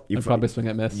bat at miss. out. I'd probably swing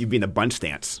at miss. You'd be in the bunt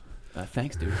stance.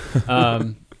 Thanks, dude.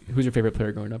 Who's your favorite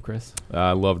player growing up, Chris?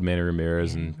 I loved Manny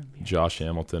Ramirez, and Josh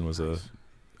Hamilton was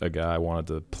a guy I wanted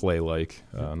to play like,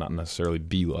 not necessarily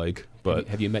be like. But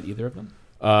Have you met either of them?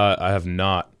 I have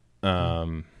not.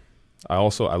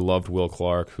 I loved Will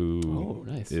Clark, who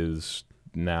nice. is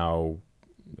now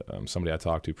somebody I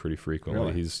talk to pretty frequently.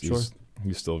 Really?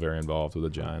 He's still very involved with the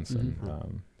Giants,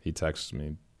 and he texts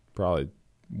me probably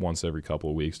once every couple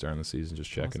of weeks during the season, just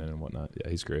checking in and whatnot. Yeah,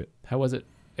 he's great. How was it?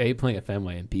 A, playing at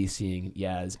Fenway, and B, seeing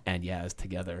Yaz and Yaz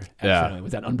together at Yeah. Fenway.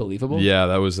 Was that unbelievable? Yeah,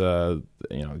 that was you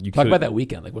Talk could about that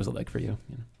weekend. Like, what was it like for you?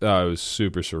 It was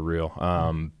super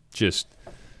surreal. Just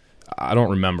I don't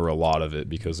remember a lot of it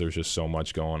because there's just so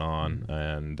much going on,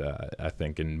 and I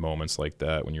think in moments like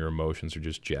that, when your emotions are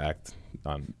just jacked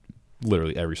on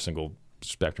literally every single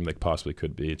spectrum they possibly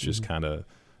could be, it just kind of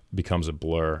becomes a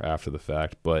blur after the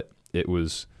fact. But it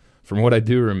was, from what I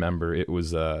do remember, it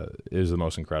was the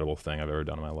most incredible thing I've ever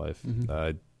done in my life.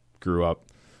 I grew up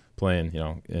playing,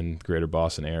 in greater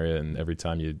Boston area, and every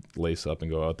time you lace up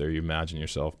and go out there, you imagine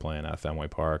yourself playing at Fenway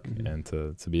Park, and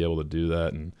to be able to do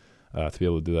that, and to be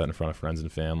able to do that in front of friends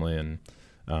and family, and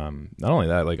not only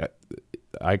that, like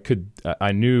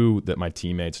I knew that my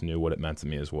teammates knew what it meant to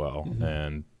me as well,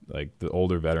 and like the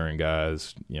older veteran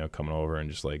guys, coming over and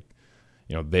just like,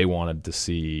 they wanted to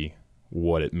see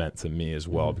what it meant to me as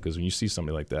well, because when you see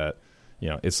somebody like that,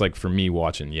 it's like for me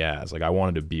watching Yaz, like I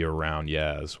wanted to be around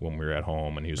Yaz when we were at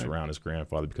home and he was around his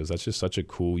grandfather, because that's just such a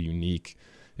cool, unique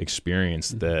experience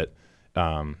that,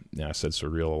 I said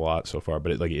surreal a lot so far,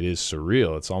 but it is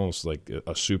surreal. It's almost like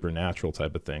a supernatural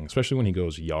type of thing, especially when he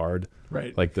goes yard,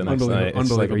 Right. like the next night.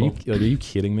 It's like, are you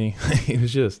kidding me? It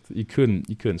was just, you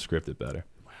couldn't script it better.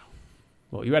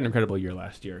 Well, you had an incredible year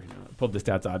last year. I pulled the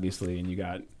stats, obviously, and you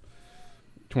got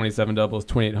 27 doubles,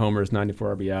 28 homers,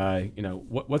 94 RBI.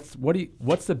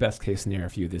 What's the best case scenario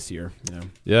for you this year?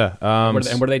 Yeah. What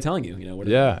are they telling you?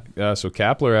 So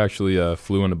Kapler actually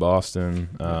flew into Boston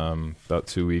about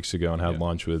 2 weeks ago and had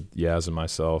lunch with Yaz and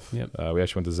myself. Yep. We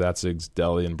actually went to Zatzig's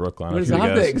Deli in Brookline. What is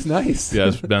Zatzig's? Nice. You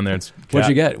guys been there? What'd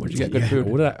you get? What'd you get? Good food.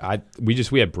 What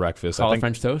did we had breakfast. Call it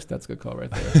French toast. That's a good call right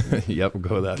there. Yep, we'll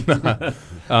go with that.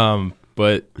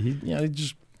 But he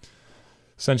just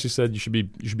essentially said you should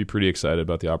be pretty excited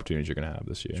about the opportunities you're going to have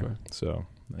this year. Sure. So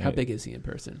how big is he in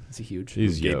person? Is he huge?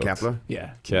 He's Gabe yoked. Kapler?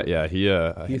 Yeah. Yeah,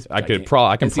 He's I gigantic.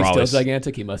 can Is he probably still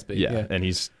gigantic? He must be. Yeah, and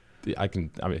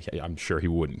I'm sure he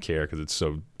wouldn't care because it's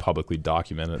so publicly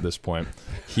documented at this point.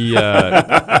 He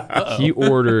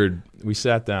ordered. We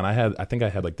sat down. I think I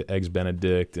had like the eggs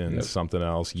Benedict and something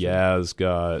else. Yaz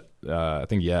got. I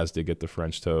think Yaz did get the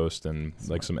French toast and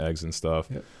like some eggs and stuff.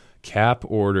 Yep. Cap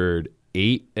ordered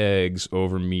 8 eggs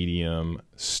over medium,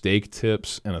 steak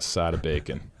tips, and a side of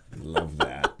bacon. Love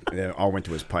that. They all went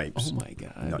to his pipes. Oh my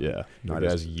god. Yeah, the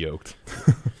guy's yoked.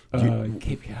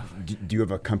 Cape Cod. Do you have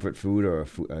a comfort food or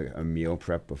a meal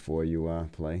prep before you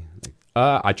play?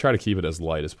 I try to keep it as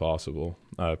light as possible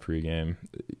pregame.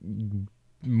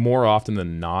 More often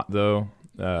than not, though,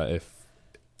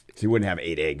 So you wouldn't have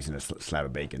 8 eggs and a slab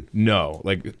of bacon? No,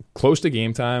 like close to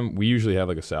game time, we usually have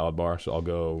like a salad bar. So I'll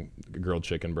go grilled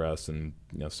chicken breast and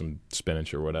some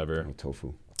spinach or whatever. No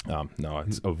tofu. No,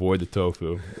 it's avoid the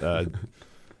tofu.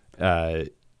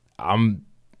 I'm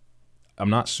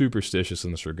not superstitious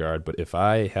in this regard, but if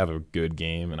I have a good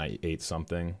game and I ate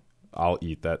something, I'll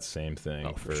eat that same thing.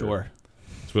 Oh, for sure.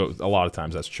 So a lot of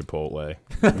times that's Chipotle.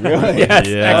 Really? Yes,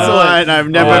 Yeah. excellent. I've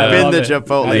never I been love to it.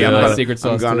 Chipotle. Yeah, I'm secret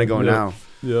sauce going to too. go Yeah. now.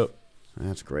 Yep.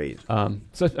 That's great.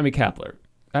 Kapler.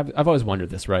 I've always wondered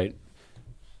this, right?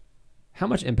 How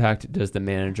much impact does the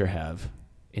manager have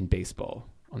in baseball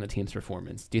on the team's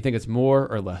performance? Do you think it's more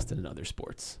or less than in other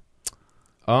sports?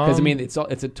 Because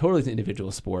it's a totally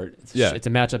individual sport. It's a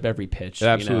matchup every pitch. It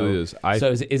absolutely is.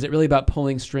 So is it really about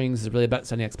pulling strings? Is it really about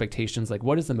setting expectations? Like,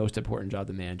 what is the most important job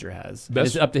the manager has?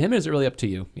 Is it up to him, or is it really up to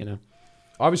you?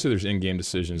 Obviously, there's in-game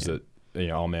decisions that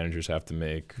all managers have to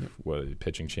make. What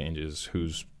pitching changes,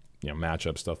 who's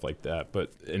matchup stuff like that.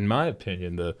 But in my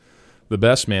opinion, the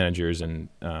best managers, and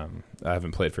I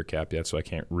haven't played for Cap yet, so I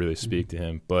can't really speak to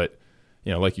him. But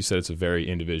like you said, it's a very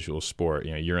individual sport.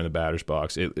 You're in the batter's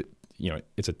box.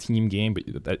 It's a team game, but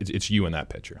it's you and that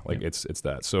pitcher. Like it's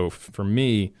that. So for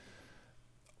me,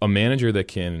 a manager that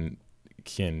can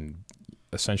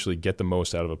essentially get the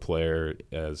most out of a player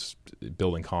as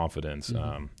building confidence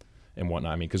and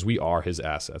whatnot. I mean, because we are his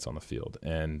assets on the field,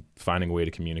 and finding a way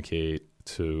to communicate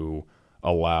to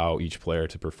allow each player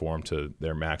to perform to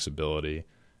their max ability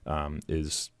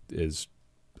is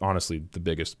honestly the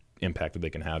biggest impact that they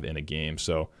can have in a game.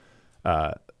 So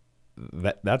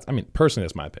that's I mean, personally,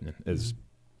 that's my opinion. Is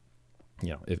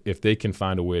if they can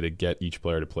find a way to get each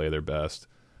player to play their best,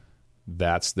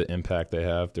 that's the impact they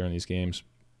have during these games.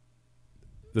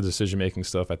 The decision-making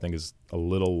stuff, I think, is a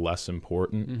little less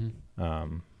important.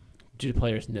 Do the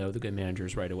players know the good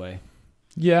managers right away?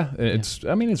 Yeah, it's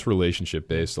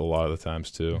relationship-based a lot of the times,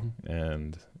 too.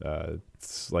 And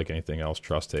it's like anything else,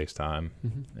 trust takes time.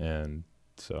 And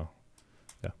so,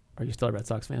 yeah. Are you still a Red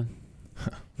Sox fan?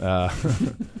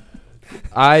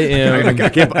 I am. I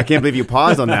can't believe you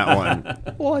paused on that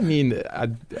one. Well, I mean,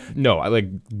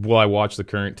 will I watch the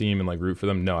current team and root for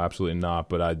them? No, absolutely not.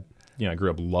 But I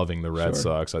grew up loving the Red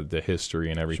Sox. The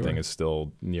history and everything is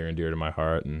still near and dear to my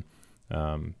heart. And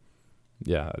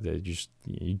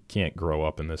you can't grow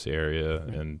up in this area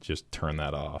and just turn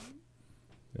that off.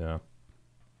 Yeah.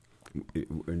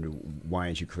 Why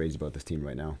aren't you crazy about this team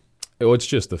right now? Well, it's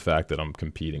just the fact that I'm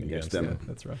competing against them. Yeah,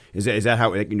 that's right. Is that how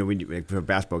when for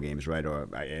basketball games, right, or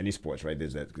any sports, right?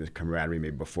 There's camaraderie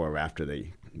maybe before or after the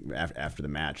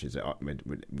match. Is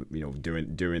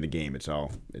during the game? It's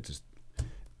just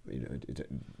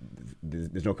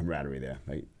there's no camaraderie there,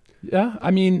 right? Yeah, I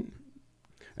mean,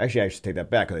 actually, I should take that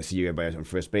back because I see you everybody on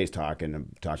first base talking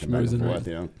back and forth.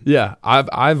 Yeah,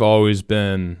 I've always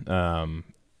been.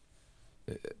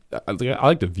 I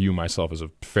like to view myself as a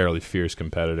fairly fierce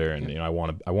competitor, and I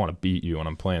want to beat you when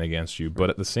I'm playing against you. But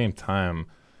at the same time,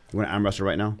 you want to arm wrestle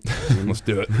right now? Let's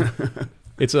do it.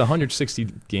 It's a 160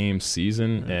 game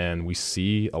season, and we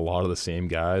see a lot of the same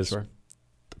guys,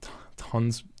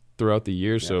 tons throughout the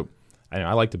year. Yeah. So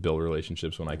I like to build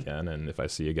relationships when I can, and if I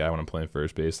see a guy when I'm playing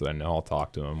first base that I know, I'll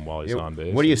talk to him while he's on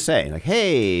base. What do you say? Like,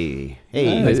 hey,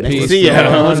 nice to see you.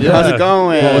 How's it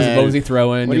going? What was he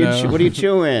throwing? What are you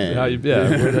chewing?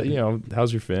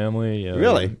 How's your family?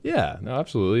 Really? Yeah, no,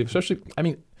 absolutely. Especially, I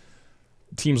mean,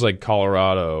 teams like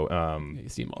Colorado. You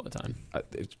see them all the time.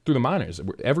 Through the minors.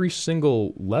 Every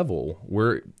single level,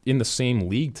 we're in the same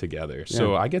league together.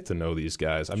 So I get to know these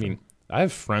guys. I mean, I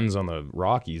have friends on the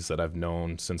Rockies that I've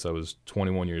known since I was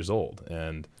 21 years old,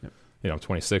 and I'm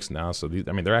 26 now. So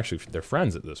they're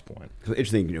friends at this point. So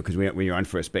interesting, because when you're on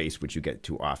first base, which you get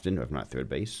too often, if not third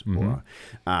base, or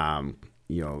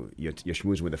you're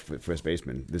schmoozing with the first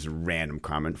baseman. This is a random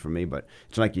comment from me, but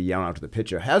it's like you're yelling out to the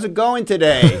pitcher, "How's it going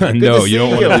today?" No, you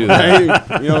don't want to do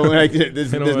that.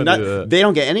 They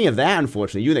don't get any of that,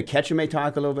 unfortunately. The catcher may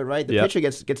talk a little bit, right? The pitcher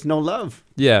gets no love.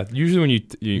 Yeah, usually when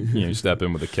you step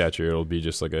in with the catcher, it'll be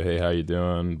just like a, "Hey, how you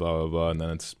doing?" Blah blah blah, and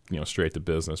then it's straight to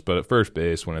business. But at first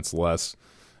base, when it's less.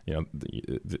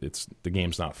 It's the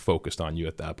game's not focused on you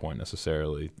at that point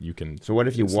necessarily. You can. So what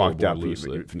if you walked up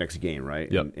for next game, right?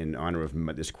 Yep. In honor of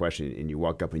this question, and you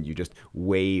walk up and you just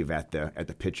wave at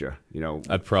the pitcher.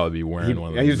 I'd probably be wearing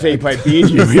one of those. You'd say he probably beat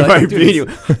you.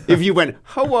 If you went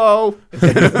hello, it's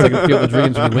like a Field of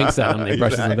Dreams when he winks at him and he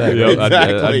brushes him back.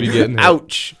 Exactly. I'd be getting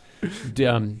ouch. I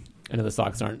know the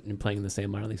Sox aren't playing in the same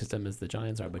minor league system as the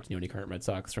Giants are, but any current Red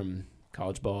Sox from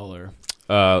college ball or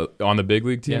on the big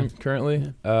league team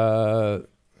currently? Let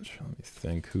me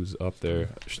think who's up there.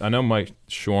 I know Mike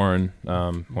Shorn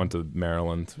went to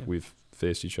Maryland. Yeah. We've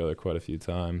faced each other quite a few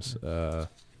times. I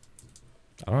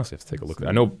honestly have to take a look.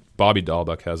 I know Bobby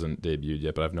Dahlbeck hasn't debuted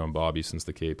yet, but I've known Bobby since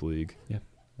the Cape League. Yeah.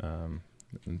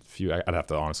 I'd have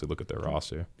to honestly look at their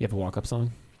roster. You have a walk-up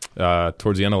song?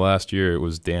 Towards the end of last year, it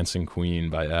was "Dancing Queen"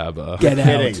 by ABBA. Get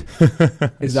out!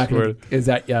 Is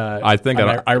that I think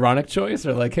an ironic choice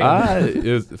or like? Hey,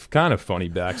 it's kind of funny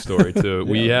backstory too.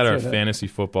 We had our fantasy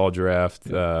football draft.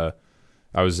 I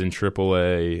was in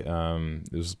AAA.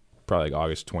 It was probably like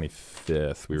August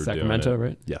 25th. We were Sacramento, doing it.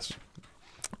 Right? Yes.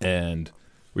 And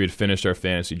we had finished our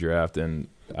fantasy draft, and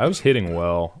I was hitting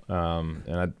well,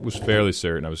 and I was fairly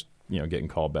certain I was, getting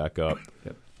called back up.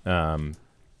 Yep.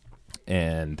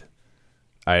 And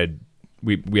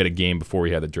we had a game before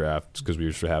we had the draft because we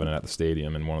were just having it at the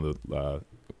stadium in one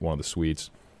of the suites,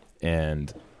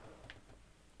 and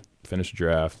finished the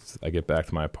draft. I get back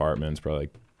to my apartment. It's probably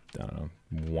like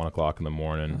 1 o'clock in the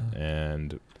morning,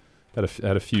 and had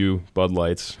a few Bud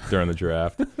Lights during the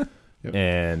draft. Yep.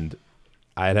 And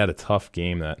I had a tough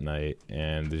game that night,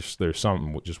 and there's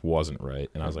something just wasn't right,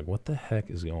 and I was like, "What the heck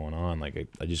is going on?" Like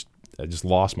I just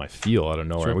lost my feel out of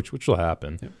nowhere, Sure. which will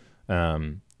happen. Yep.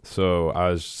 So I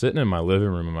was sitting in my living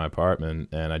room in my apartment,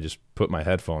 and I just put my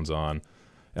headphones on,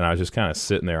 and I was just kind of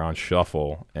sitting there on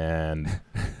shuffle, and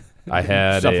I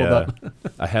had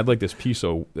I had like this piece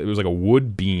of, it was like a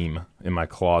wood beam in my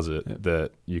closet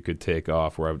that you could take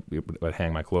off where I would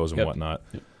hang my clothes and whatnot,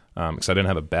 because I didn't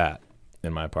have a bat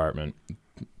in my apartment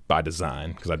by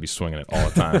design, because I'd be swinging it all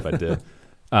the time if I did.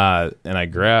 And I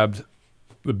grabbed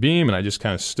the beam, and I just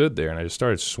kind of stood there, and I just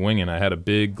started swinging. I had a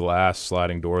big glass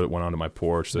sliding door that went onto my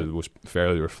porch that was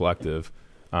fairly reflective.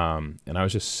 And I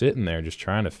was just sitting there just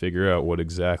trying to figure out what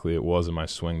exactly it was in my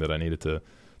swing that I needed to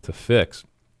fix.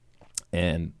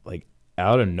 And like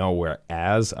out of nowhere,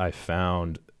 as I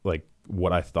found like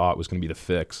what I thought was going to be the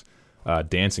fix,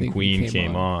 Dancing Queen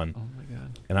came on. Oh my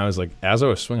God. And I was like, as I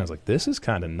was swinging, I was like, this is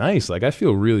kind of nice. Like, I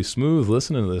feel really smooth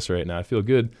listening to this right now. I feel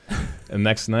good. And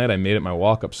next night, I made it my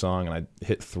walk-up song, and I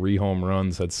hit 3 home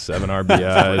runs, had 7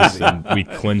 RBIs, and we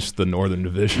clinched the Northern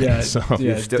Division. Yeah, so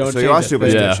yeah, So you are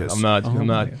superstitious. I'm not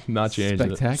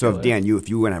changing it. Spectacular. So if Dan, if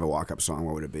you were gonna have a walk-up song,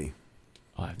 what would it be?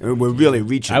 Oh, I have I mean, no we're idea. really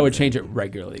reaching. I would change it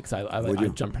regularly because I Would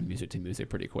you? jump from music to music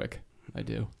pretty quick. I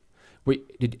do. Were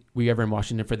you ever in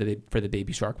Washington for the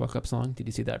Baby Shark walk-up song? Did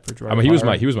you see that for Gerard? I mean, he was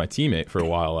Potter? my teammate for a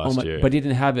while last year. But he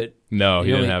didn't have it. No, he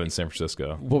you didn't only- have it in San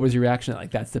Francisco. What was your reaction? Like,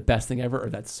 that's the best thing ever,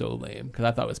 or that's so lame? Because I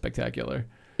thought it was spectacular.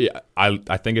 Yeah,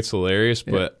 I think it's hilarious,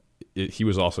 but he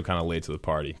was also kind of late to the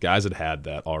party. Guys had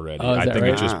that already. Oh, is I that think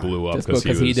right? it just blew up Just because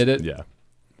because he did it? Yeah,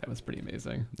 That was pretty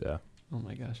amazing. yeah. Oh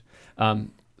my gosh.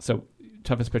 So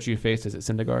toughest pitcher you faced, is it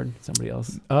Syndergaard? Somebody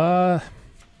else? I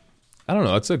don't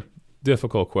know. It's a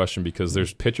difficult question because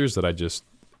there's pitchers that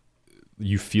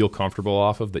you feel comfortable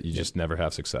off of that you just never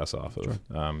have success off of.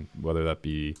 Sure. Whether that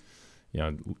be,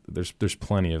 there's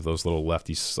plenty of those little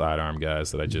lefty sidearm guys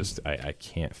that I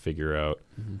can't figure out.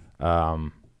 Mm-hmm.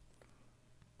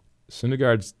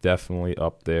 Syndergaard's definitely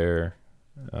up there.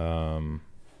 Trying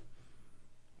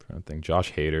to think.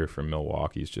 Josh Hader from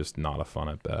Milwaukee's just not a fun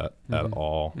at bat at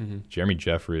all. Mm-hmm. Jeremy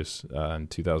Jeffries in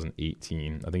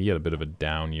 2018, I think he had a bit of a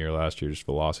down year last year just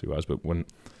velocity wise, but when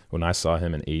I saw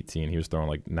him in 18, he was throwing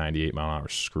like 98 mile an hour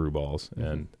screwballs,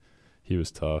 and he was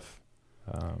tough.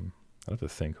 I'd have to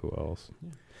think who else.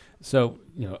 So,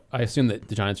 I assume that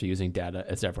the Giants are using data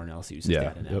as everyone else uses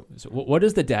data now. Yep. So what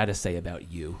does the data say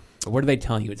about you? Or what are they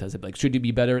telling you? It says, like, should you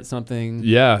be better at something?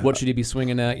 Yeah. What should you be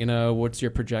swinging at? What's your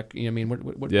project? I mean,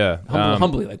 what Yeah.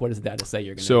 humbly, like, what does the data say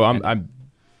you're going to So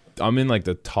I'm in like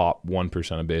the top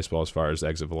 1% of baseball as far as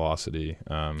exit velocity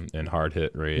and hard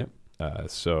hit rate. Yep.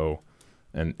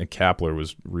 And Kapler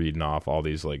was reading off all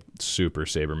these like super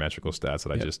sabermetrical stats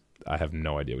that I have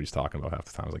no idea what he's talking about half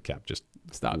the time. I was like, Cap, just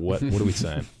stop. What are we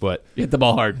saying? But you hit the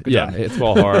ball hard. Good job. it's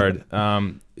ball hard.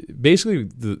 Basically,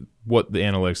 what the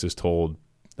analytics has told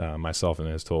myself and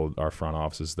has told our front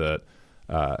office is that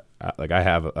I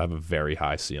have a very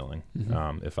high ceiling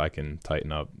if I can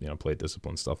tighten up, plate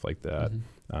discipline, stuff like that,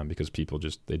 because people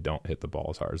they don't hit the ball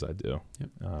as hard as I do. Yep.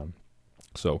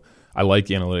 So I like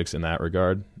analytics in that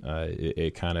regard.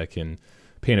 It kind of can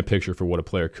paint a picture for what a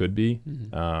player could be.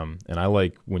 And I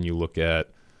like when you look at,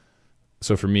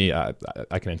 so for me, I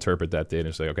can interpret that data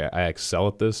and say, okay, I excel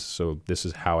at this, so this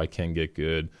is how I can get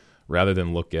good, rather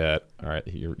than look at, all right,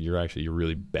 you're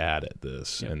really bad at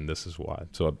this, and this is why.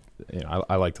 So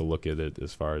I like to look at it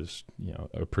as far as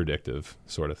a predictive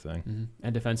sort of thing. Mm-hmm.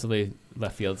 And defensively,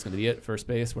 left field's going to be it. First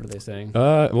base, what are they saying?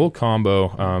 A little combo.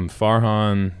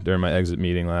 Farhan during my exit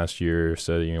meeting last year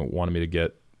said wanted me to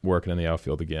get working in the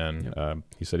outfield again. Yep.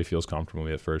 He said he feels comfortable with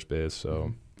me at first base,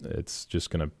 so it's just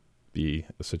going to be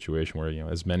a situation where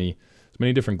as many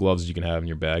different gloves as you can have in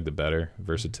your bag, the better.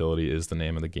 Versatility is the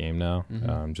name of the game now.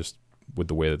 Just with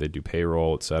the way that they do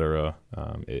payroll, et cetera,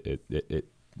 it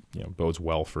bodes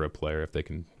well for a player if they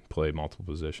can play multiple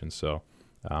positions. So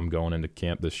I'm going into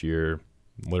camp this year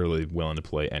literally willing to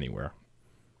play anywhere.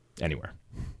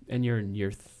 And you're in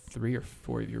year 3 or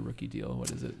 4 of your rookie deal.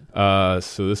 What is it?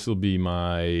 So this will be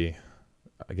I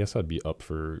guess I'd be up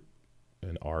for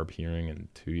an ARB hearing in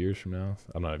 2 years from now.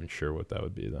 I'm not even sure what that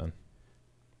would be then.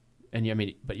 And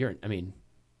you're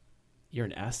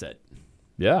an asset.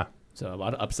 Yeah. So a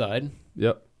lot of upside.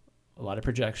 Yep. A lot of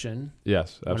projection.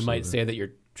 Yes, absolutely. One might say that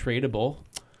you're tradable.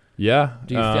 Yeah.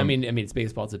 Do you? I mean, it's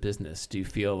baseball. It's a business. Do you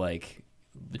feel like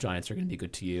the Giants are going to be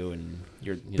good to you, and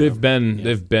they've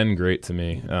been great to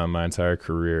me my entire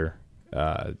career.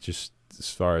 Just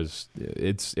as far as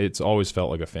it's always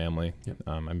felt like a family. Yep.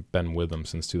 I've been with them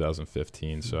since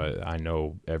 2015, so I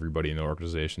know everybody in the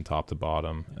organization top to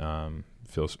bottom.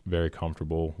 feel very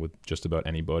comfortable with just about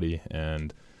anybody,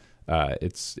 and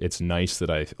it's nice that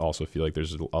I also feel like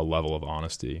there's a level of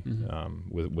honesty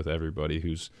with everybody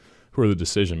who are the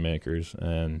decision makers.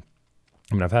 And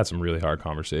I mean, I've had some really hard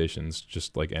conversations,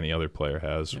 just like any other player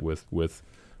has with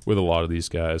a lot of these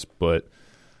guys. But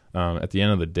at the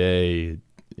end of the day,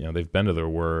 they've been to their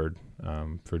word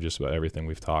for just about everything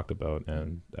we've talked about,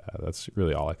 and that's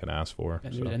really all I can ask for.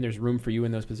 And there's room for you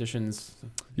in those positions.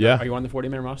 Yeah. Are you on the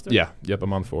 40-man roster? Yeah. Yep.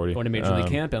 I'm on 40. Going to Major League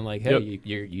camp and hey,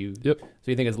 you. Yep.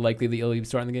 So you think it's likely that you'll be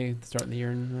starting the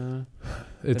year in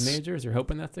the majors? You're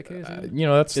hoping that's the case?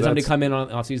 Does somebody come in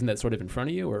on off season that's sort of in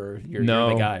front of you, or you're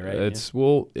the guy,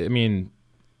 right? I mean,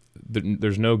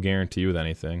 there's no guarantee with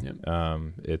anything.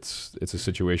 Yep. It's a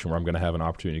situation where I'm going to have an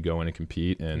opportunity to go in and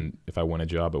compete, and if I win a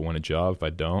job, I win a job. If I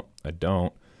don't, I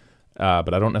don't.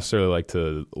 But I don't necessarily like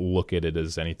to look at it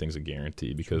as anything's a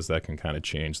guarantee, because that can kind of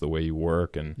change the way you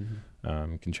work and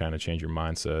can kind of change your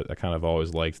mindset. I kind of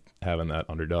always liked having that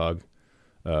underdog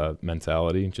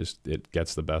mentality. Just it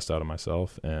gets the best out of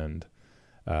myself, and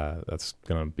that's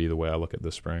going to be the way I look at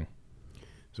this spring.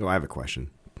 So I have a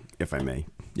question, if I may.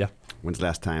 Yeah. When's the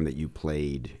last time that you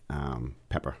played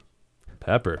Pepper?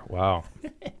 Pepper, wow.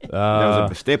 That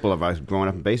was a staple of us growing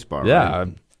up in baseball, yeah,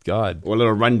 right? God. Or a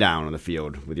little rundown on the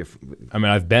field with your... I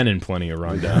mean, I've been in plenty of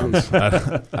rundowns.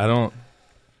 I don't...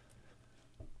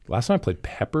 Last time I played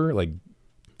Pepper,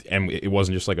 and it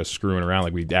wasn't just like a screwing around.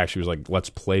 Like, we actually was like, let's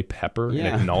play Pepper and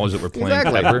acknowledge that we're playing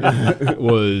Pepper.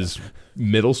 Was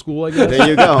middle school, I guess. There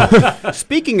you go.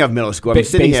 Speaking of middle school, I'm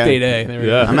sitting here.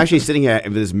 Yeah. I'm actually sitting here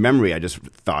with this memory I just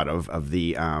thought of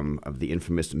the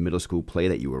infamous middle school play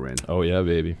that you were in. Oh yeah,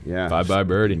 baby. Yeah. Bye Bye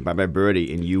Birdie. Bye Bye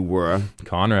Birdie, and you were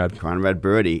Conrad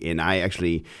Birdie, and I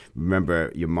actually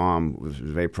remember your mom was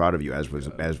very proud of you, as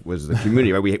was the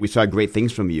community. Right? We saw great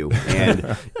things from you,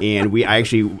 and I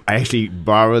actually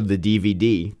borrowed the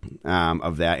DVD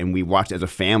of that, and we watched as a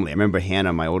family. I remember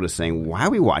Hannah, my oldest, saying, "Why are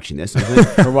we watching this?"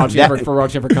 We're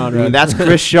watching for Conrad. That's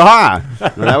Chris Shaw.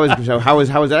 How was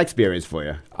that experience for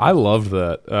you? I loved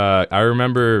that. I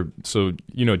remember. So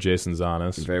Jason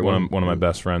Zanis, Very well. one of my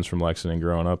best friends from Lexington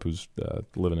growing up, who's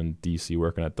living in D.C.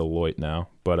 working at Deloitte now.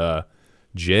 But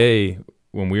Jay,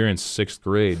 when we were in 6th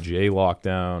grade, Jay locked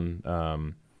down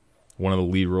one of the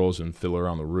lead roles in Fiddler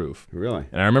on the Roof. Really?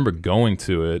 And I remember going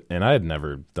to it, and I had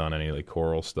never done any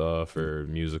choral stuff or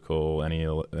musical,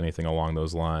 anything along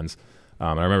those lines.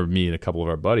 I remember me and a couple of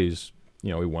our buddies,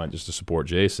 we went just to support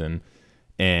Jason,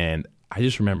 and I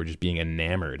just remember just being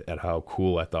enamored at how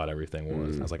cool I thought everything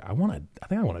was. And I was like, I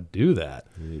think I want to do that.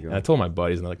 And I told my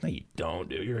buddies, and they're like, no, you don't,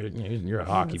 dude. You're a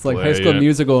hockey player. It's like High School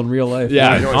Musical in real life.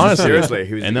 Yeah, honestly.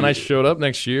 Seriously. And then I showed up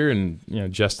next year, and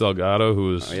Jess Delgado, who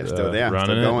was still there, running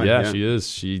still going, it, she is.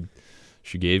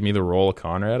 She gave me the role of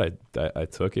Conrad. I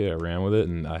took it. I ran with it,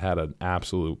 and I had an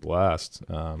absolute blast.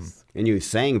 And you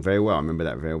sang very well. I remember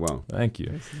that very well. Thank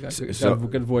you. Got a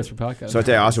good voice for podcast. So I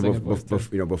tell you also,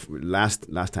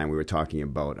 last time we were talking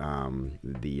about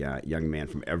the young man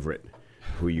from Everett,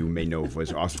 who you may know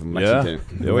was also from Lexington,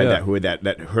 who had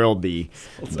that hurled the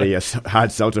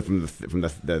hard seltzer from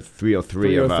the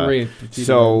 303 of.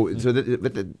 So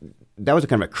that was a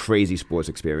kind of a crazy sports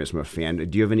experience from a fan.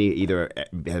 Do you have any either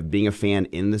being a fan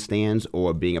in the stands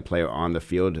or being a player on the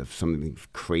field of something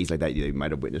crazy like that you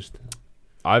might have witnessed?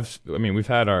 We've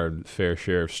had our fair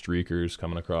share of streakers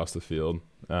coming across the field.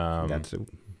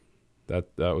 That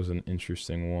was an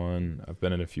interesting one. I've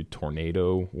been in a few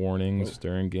tornado warnings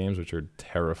during games, which are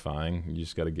terrifying. You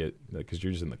just got to get, because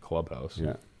you're just in the clubhouse.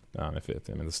 Yeah.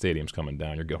 The stadium's coming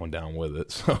down, you're going down with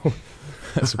it. So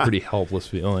that's a pretty helpless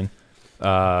feeling.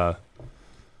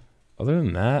 Other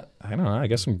than that, I don't know. I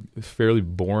guess some fairly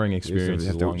boring experiences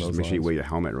along those lines. Make sure you wear your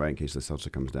helmet, right, in case the seltzer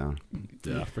comes down.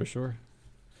 Yeah, for sure.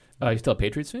 You still a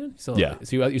Patriots fan? Yeah.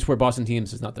 So you support Boston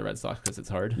teams, it's not the Red Sox because it's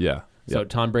hard? Yeah. So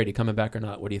Tom Brady coming back or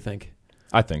not, what do you think?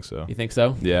 I think so. You think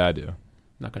so? Yeah, I do.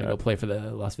 Not going to go play for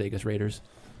the Las Vegas Raiders?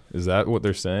 Is that what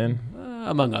they're saying?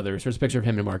 Among others. There's a picture of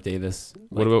him and Mark Davis.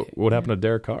 What happened to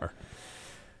Derek Carr?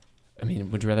 I mean,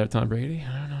 would you rather have Tom Brady?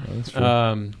 I don't know. Oh, that's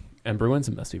true. And Bruins,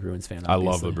 a must be Bruins fan. Obviously.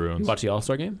 I love the Bruins. You watch the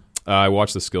All-Star game? I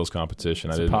watched the skills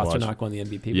competition. So I didn't watch. Pasternak won the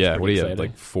MVP. Yeah, what do you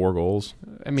have? 4 goals?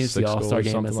 I mean, it's the All-Star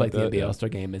game. It's like the All-Star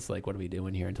game. It's like, what are we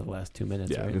doing here until the last 2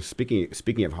 minutes? Yeah. Right?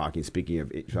 Speaking of hockey, speaking of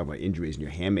talking about injuries and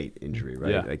your handmate injury,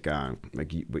 right? Yeah.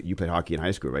 You played hockey in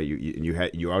high school, right?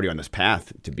 You're already on this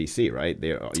path to BC, right?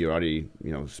 You're already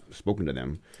spoken to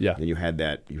them. Yeah. And you had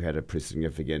a pretty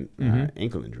significant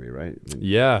ankle injury, right?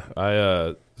 Yeah.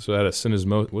 So I had a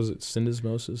syndesmosis. Was it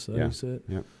syndesmosis? That you said?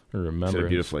 Yeah. I remember. Said it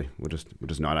beautifully. We'll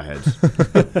just nod our heads.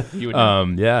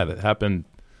 Yeah, that happened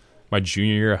my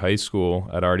junior year of high school,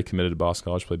 I'd already committed to Boston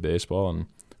College to play baseball, and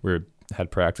had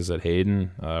practice at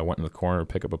Hayden. I went in the corner to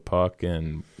pick up a puck,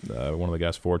 and one of the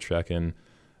guys forechecking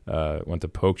went to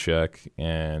poke check,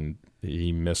 and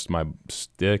he missed my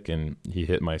stick, and he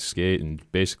hit my skate, and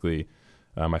basically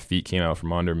my feet came out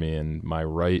from under me, and my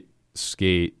right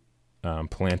skate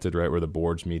planted right where the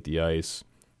boards meet the ice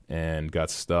and got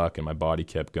stuck, and my body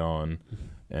kept going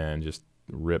and just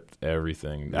ripped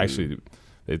everything. Actually,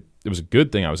 it was a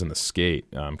good thing I was in the skate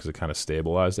because it kind of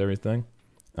stabilized everything.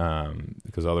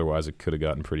 Because otherwise it could have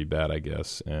gotten pretty bad, I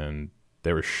guess. And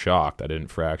they were shocked I didn't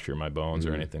fracture my bones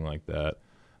or anything like that.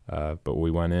 But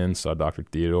we went in, saw Dr.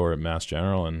 Theodore at Mass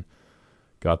General, and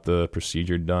got the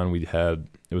procedure done.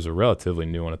 It was a relatively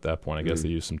new one at that point. I guess they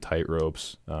used some tight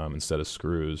ropes instead of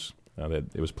screws.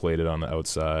 It was plated on the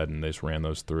outside, and they just ran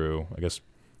those through. I guess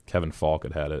Kevin Falk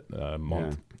had it a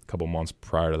couple months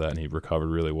prior to that, and he recovered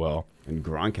really well. And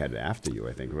Gronk had it after you,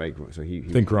 I think, right? So he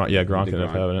I think Gronk ended up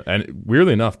having it. And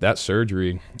weirdly enough, that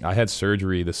surgery, I had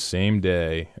surgery the same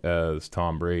day as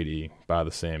Tom Brady by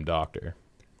the same doctor.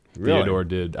 Really? Theodore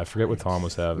did. I forget what Tom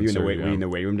was having. Were you surgery in the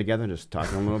weight room together, just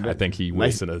talking a little bit? I think he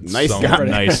was in a nice somewhat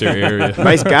nicer area.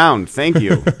 Nice gown, thank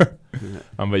you.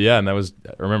 But yeah, and that was,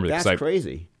 I remember That's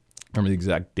crazy. I remember the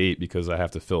exact date because I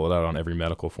have to fill it out on every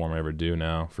medical form I ever do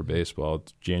now for baseball.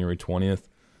 It's January 20th,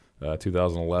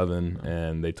 2011,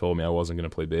 and they told me I wasn't going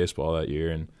to play baseball that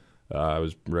year, and I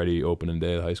was ready opening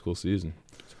day of the high school season.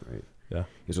 That's great. Yeah.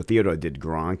 So Theodore did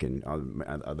Gronk and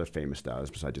other famous stars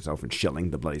besides yourself, and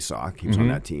Schilling, the Bloody Sock. He was on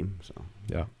that team. So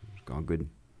yeah, it's gone good.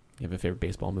 You have a favorite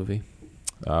baseball movie?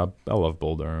 I love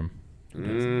Bull Durham.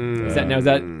 Is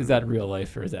that real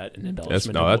life or is that an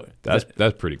embellishment?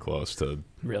 That's pretty close to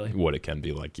really what it can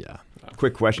be like. Yeah.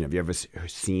 Quick question: have you ever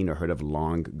seen or heard of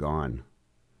Long Gone?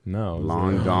 No.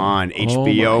 Long Gone,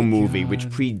 HBO movie, which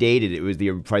predated. It was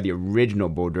probably the original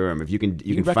Bull Durham. If you can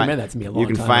recommend find that to me a long time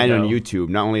You can find ago. it on YouTube.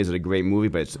 Not only is it a great movie,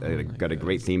 but it's got a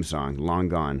great theme song. Long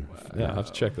Gone. Yeah, I'll have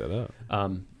to check that out.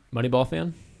 Moneyball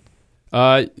fan?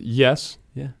 Yes.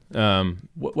 Yeah.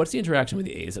 What's the interaction with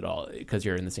the A's at all? Because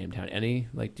you're in the same town. Any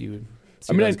do you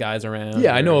see those guys around?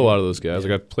 Yeah, I know a lot of those guys.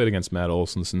 Like I've played against Matt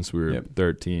Olson since we were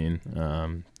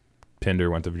 13.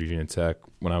 Pinder went to Virginia Tech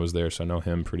when I was there, so I know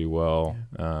him pretty well.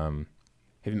 Have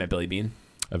you met Billy Bean?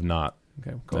 I've not.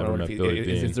 Okay, Never met Billy Bean.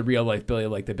 Is the real life Billy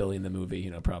like the Billy in the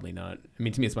movie? Probably not. I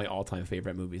mean, to me, it's my all-time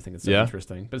favorite movie. I think it's so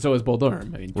interesting. But so is Bull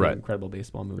Durham. I mean, two incredible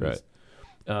baseball movies.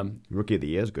 Right. Rookie of the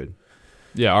Year is good.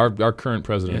 Yeah, our current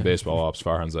president of baseball ops,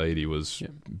 Farhan Zaidi, was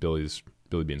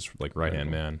Billy Bean's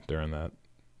right-hand man during that.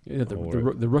 Yeah, the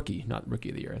rookie, not Rookie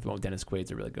of the Year. The one with Dennis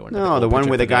Quaid's a really good one. No, the one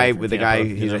where the guy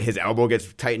his elbow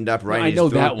gets tightened up, right? No, I know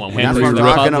that one. That's what I'm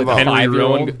talking about. Henry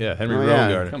Rowan.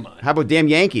 Rowan. Come on. How about Damn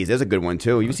Yankees? There's a good one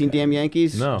too. You seen Damn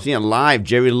Yankees? No. I've seen it live.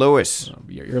 Jerry Lewis. Oh,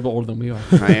 you're a little older than we are.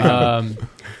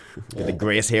 Get the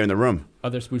grayest hair in the room.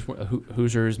 Other sports,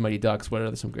 Hoosiers, Mighty Ducks. What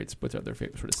are some great sports? Are their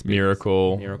favorite sort of sports?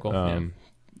 Miracle.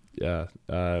 Yeah.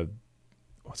 I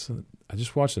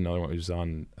just watched another one. It was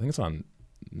on. I think it's on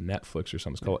Netflix or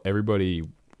something. It's called Everybody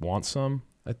Wants Some.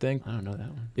 I think. I don't know that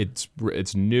one.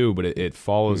 It's new, but it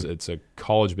follows. It's a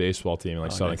college baseball team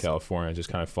in Southern California. It just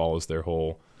kind of follows their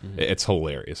whole. It's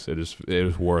hilarious. It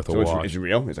is worth a watch. It's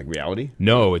real. It's like reality.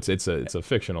 No, it's a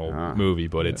fictional movie,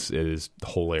 but it is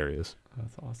hilarious.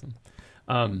 That's awesome.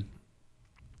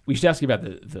 We should ask you about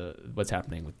the what's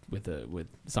happening with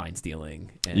sign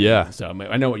stealing. And so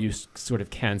I know what you sort of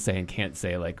can say and can't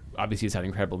say. Like obviously, it's having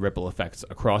incredible ripple effects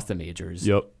across the majors.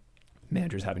 Yep.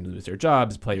 Managers having to lose their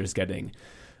jobs, players getting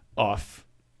off,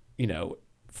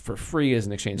 for free as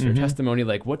an exchange for testimony.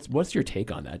 Like, what's your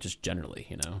take on that, just generally?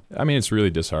 I mean, it's really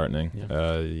disheartening.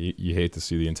 Yeah. You hate to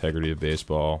see the integrity of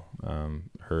baseball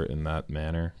hurt in that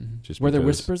manner. Just were there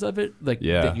whispers of it? Like,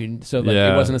 yeah.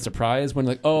 It wasn't a surprise when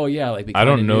I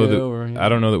don't know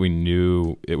that we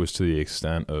knew it was to the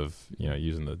extent of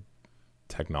using the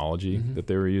technology that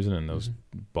they were using and those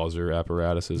buzzer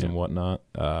apparatuses and whatnot.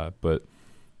 But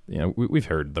we've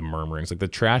heard the murmurings, like the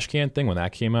trash can thing. When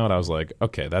that came out, I was like,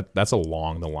 okay, that's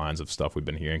along the lines of stuff we've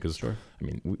been hearing. Because I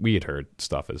mean, we had heard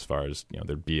stuff as far as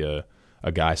there'd be a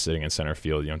guy sitting in center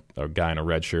field, a guy in a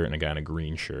red shirt and a guy in a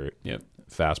green shirt. Yep.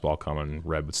 Fastball coming,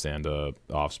 red would stand up,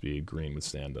 off speed, green would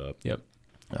stand up. Yep.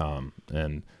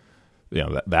 And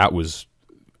that was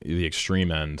the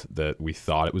extreme end that we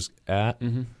thought it was at.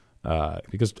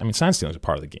 Because I mean, sign stealing is a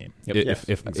part of the game. Yep.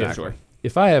 Exactly.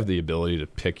 If I have the ability to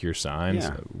pick your signs,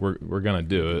 we're gonna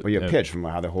do it. Or your pitch from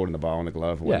how they're holding the ball in the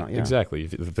glove. Or whatnot. Exactly.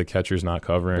 If the catcher's not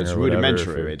covering, it's or rudimentary.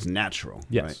 Whatever, it's natural.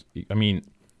 Yes. Right? I mean,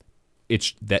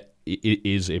 it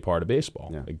is a part of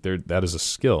baseball. Yeah. Like that is a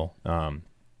skill.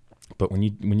 But when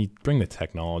you bring the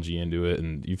technology into it,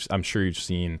 and I'm sure you've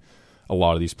seen a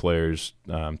lot of these players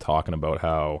talking about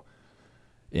how,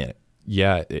 it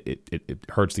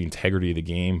hurts the integrity of the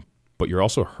game, but you're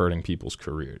also hurting people's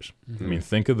careers. I mean,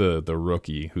 think of the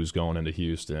rookie who's going into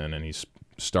Houston and he's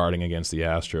starting against the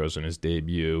Astros in his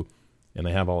debut, and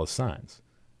they have all his signs,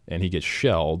 and he gets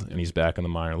shelled, and he's back in the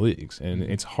minor leagues, and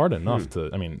it's hard enough to.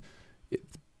 I mean,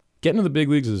 getting to the big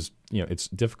leagues is it's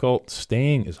difficult.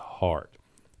 Staying is hard,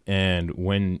 and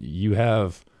when you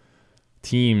have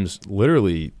teams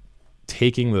literally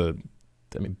taking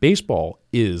baseball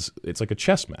it's like a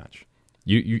chess match.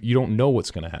 You don't know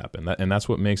what's going to happen, and that's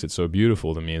what makes it so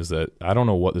beautiful to me. Is that I don't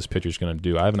know what this pitcher's going to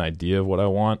do. I have an idea of what I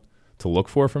want to look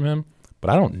for from him, but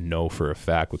I don't know for a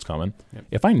fact what's coming. Yep.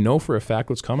 If I know for a fact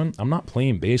what's coming, I'm not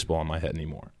playing baseball in my head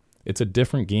anymore. It's a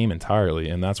different game entirely,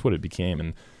 and that's what it became.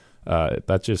 And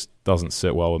that just doesn't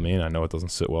sit well with me, and I know it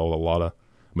doesn't sit well with a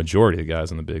majority of the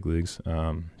guys in the big leagues.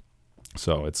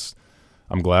 So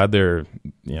I'm glad they're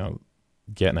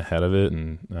getting ahead of it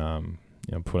and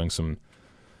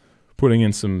putting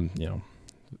in some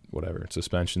whatever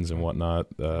suspensions and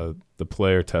whatnot. The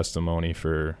player testimony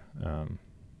for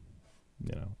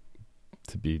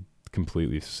to be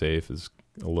completely safe is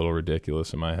a little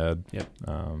ridiculous in my head. Yep.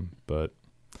 But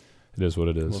it is what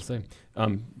it is. We'll see.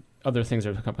 Other things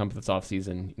that have come up this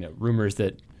offseason, rumors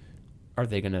that are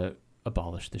they going to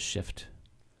abolish the shift?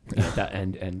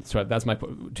 And so that's my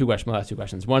last two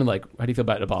questions. One, how do you feel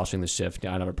about abolishing the shift? I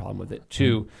don't have a problem with it.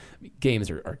 Two, games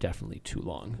are definitely too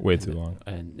long. Way too long.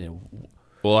 And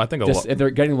well, I think if they're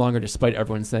getting longer, despite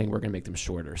everyone saying we're going to make them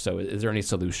shorter. So, is there any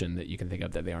solution that you can think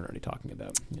of that they aren't already talking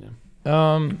about?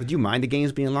 Would you mind the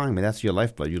games being long? I mean, that's your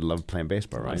lifeblood. You love playing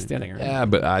baseball, right? Standing around. Yeah,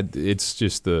 but it's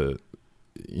just the.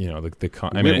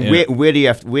 Where do you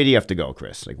have to go,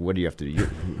 Chris? What do you have to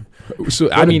do? So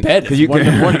I mean, bed. Because one in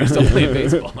the morning, you're still playing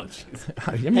baseball.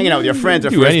 Hanging out with your friends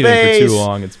at do first anything base. for too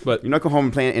long. But you're not going home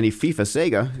and playing any FIFA,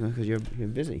 Sega because you're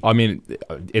busy. I mean,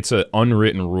 it's an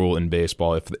unwritten rule in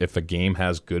baseball. If a game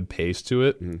has good pace to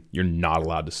it, you're not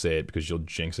allowed to say it because you'll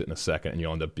jinx it in a second, and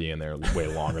you'll end up being there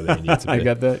way longer than you need to be. I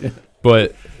got that. Yeah.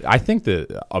 But I think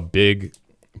that a big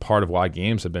part of why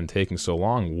games have been taking so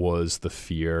long was the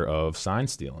fear of sign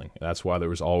stealing. That's why there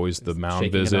was always the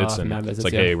mound visits, it's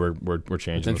like, hey, we're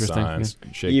changing the signs.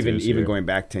 Yeah. Even going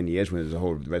back 10 years when the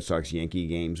whole Red Sox Yankee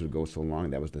games would go so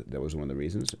long, that was one of the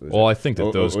reasons. I think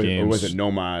that those games, or was it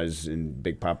Nomas and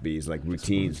Big Puppies,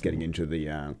 routines getting into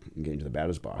the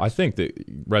batter's box? I think that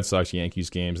Red Sox Yankees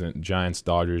games and Giants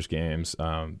Dodgers games,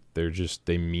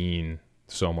 they mean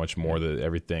so much more that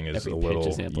everything is Every a little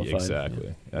pitch is amplified.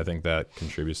 Exactly. Yeah. I think that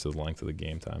contributes to the length of the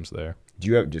game times there. Do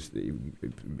you have you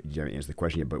haven't answered the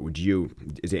question yet, but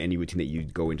is there any routine that you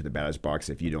go into the batter's box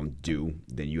if you don't do,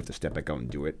 then you have to step back out and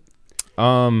do it?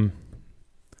 Well,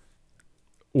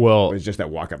 or it's just that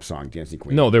walk-up song, Dancing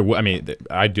Queen. No,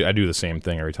 I do the same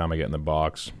thing every time I get in the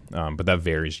box, but that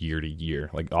varies year to year.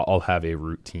 I'll have a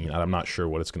routine. I'm not sure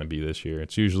what it's going to be this year.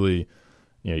 It's usually,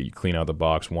 you clean out the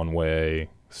box one way,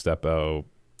 step out,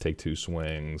 take two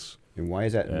swings. And why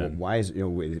is that? Why is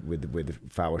with the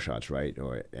foul shots, right?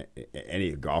 Or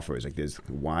any golfers I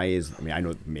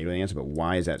know maybe the answer, but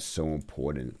why is that so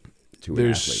important to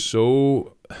an athlete?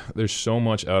 There's so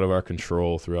much out of our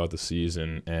control throughout the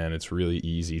season, and it's really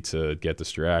easy to get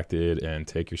distracted and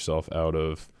take yourself out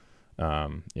of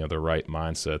the right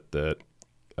mindset. That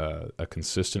a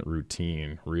consistent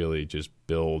routine really just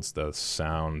builds the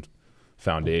sound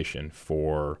foundation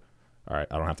for. All right,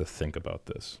 I don't have to think about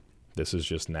this. This is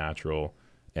just natural,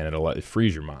 and it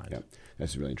frees your mind. Yeah,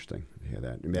 that's really interesting to hear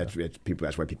that. I mean,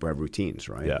 that's why people have routines,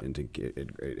 right? Yeah. And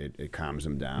it calms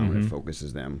them down, and it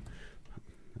focuses them.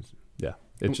 Yeah,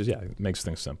 it makes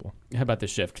things simple. How about the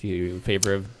shift? Are you in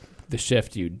favor of the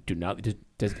shift? You do not.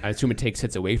 I assume it takes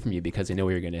hits away from you because they know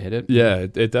where you're going to hit it. Yeah,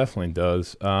 it definitely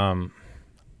does. I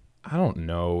don't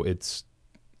know.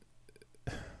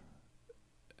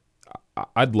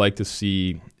 I'd like to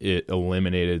see it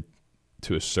eliminated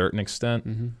to a certain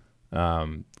extent,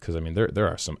 because there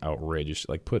are some outrageous,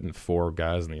 putting 4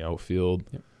 guys in the outfield.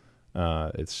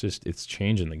 Yep. It's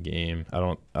changing the game. I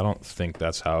don't think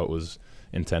that's how it was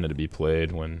intended to be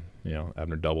played when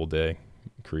Abner Doubleday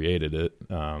created it.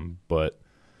 But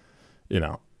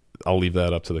I'll leave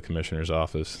that up to the commissioner's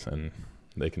office, and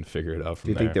they can figure it out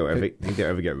from there. Do you think they'll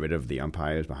ever get rid of the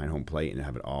umpires behind home plate and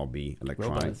have it all be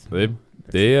electronic?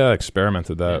 They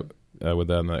experimented with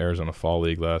that in the Arizona Fall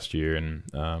League last year, and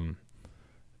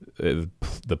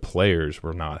the players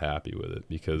were not happy with it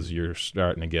because you're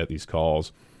starting to get these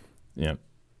calls, a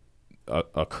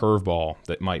curveball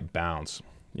that might bounce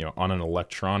on an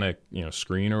electronic,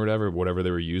 screen or whatever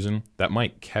they were using, that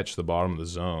might catch the bottom of the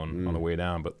zone on the way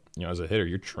down. But, as a hitter,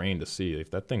 you're trained to see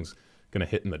if that thing's going to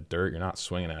hit in the dirt, you're not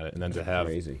swinging at it. And then to have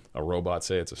a robot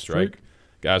say it's a strike,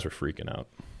 guys were freaking out.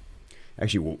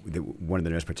 Actually, one of the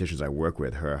nurse practitioners I work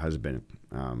with, her husband,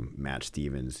 Matt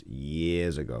Stevens,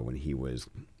 years ago when he was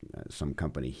some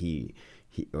company,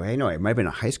 I know it might have been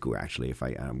a high school actually. If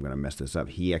I'm going to mess this up,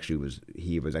 he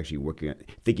was actually working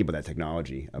thinking about that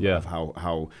technology of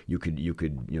how you could do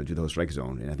the whole strike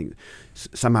zone, and I think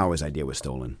somehow his idea was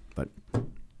stolen. But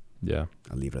yeah,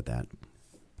 I'll leave it at that.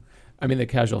 I mean, the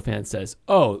casual fan says,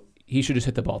 "Oh, he should just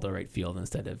hit the ball to right field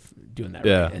instead of doing that."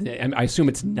 Yeah. Right. And I assume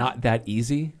it's not that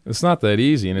easy. It's not that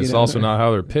easy, and it's also not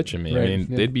how they're pitching me. Right, I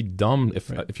mean, they'd be dumb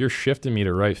if you're shifting me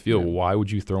to right field. Why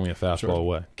would you throw me a fastball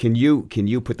away? Can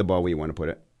you put the ball where you want to put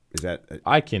it? Is that?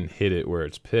 I can hit it where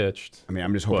it's pitched. I mean,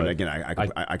 I'm just hoping again.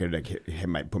 I could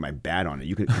like, put my bat on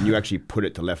it. Can you actually put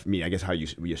it to left? I guess how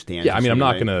you stand. Yeah, I mean, I'm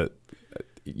not gonna.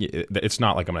 It's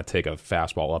not like I'm going to take a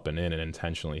fastball up and in and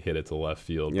intentionally hit it to left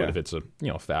field. Yeah. But if it's a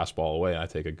fastball away and I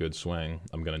take a good swing,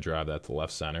 I'm going to drive that to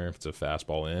left center. If it's a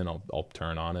fastball in, I'll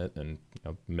turn on it, and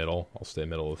middle, I'll stay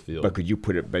middle of the field. But could you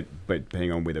put it? But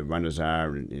depending on where the runners are,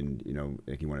 and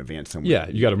if you want to advance somewhere. Yeah,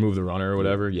 you got to move the runner or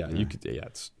whatever. Yeah, you could. Yeah,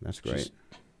 that's great.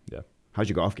 Yeah. How's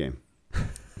your golf game?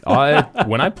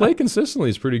 When I play consistently,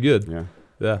 it's pretty good. Yeah.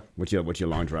 Yeah. What's your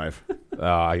long drive?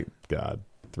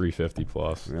 350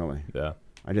 plus. Really? Yeah.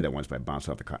 I did that once, but I bounced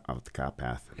off the car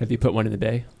path. Have you put one in the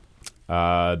bay?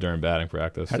 During batting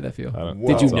practice. How did that feel?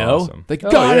 Did you know? Awesome. Like,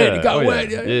 got it got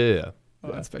wet. Yeah.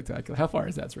 Oh, that's spectacular. How far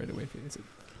is that straight away? Is it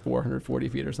 440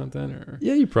 feet or something? Or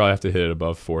Yeah, you probably have to hit it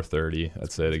above 430,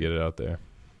 I'd say, to get it out there.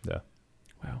 Yeah.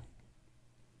 Wow.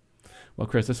 Well,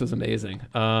 Chris, this was amazing.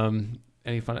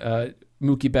 Any fun?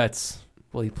 Mookie Betts.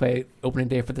 Will he play opening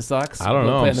day for the Sox? I don't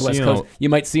know. Play on the West Coast. You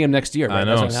might see him next year. Right? I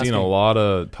know. I'm seeing a lot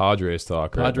of Padres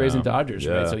talk right now. Padres and Dodgers,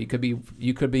 right? So you could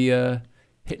be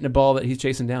hitting a ball that he's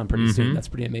chasing down pretty soon. That's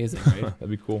pretty amazing, right? That'd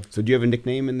be cool. So do you have a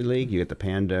nickname in the league? You got the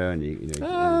Panda, and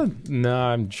No,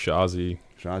 I'm Shazi.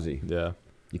 Shazi. Yeah.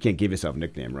 You can't give yourself a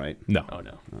nickname, right? No. Oh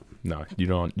no. No, you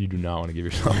don't. You do not want to give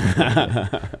yourself a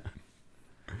nickname.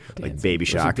 Like Baby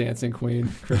Shark. Dancing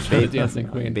Queen. Chris, the Dancing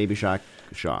Queen. Baby Shark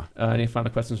Shaw. Any final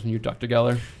questions from you, Dr.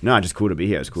 Geller? No, just cool to be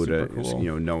here. It's cool Super to cool.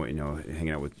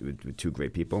 hanging out with two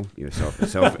great people. Yourself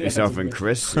and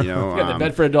Chris. You got the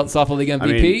Bedford Adult Softball League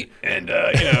MVP,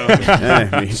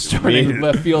 starting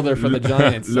left fielder for the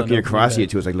Giants. Looking across you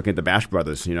too, it's like looking at the Bash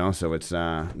Brothers. So it's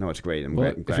it's great. I'm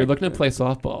glad. If you're looking to play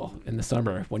softball in the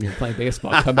summer when you're playing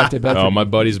baseball, come back to Bedford. Oh, my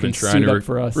buddy's been trying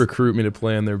to recruit me to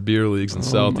play in their beer leagues in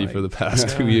Southie for the past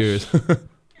 2 years.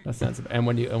 That sounds. And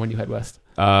when you head west,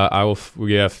 we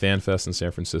have FanFest in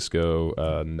San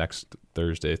Francisco next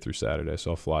Thursday through Saturday,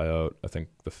 so I'll fly out. I think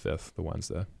the 5th, the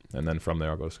Wednesday, and then from there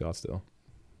I'll go to Scottsdale.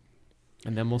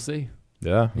 And then we'll see.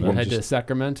 Yeah, we'll head to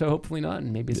Sacramento, hopefully not,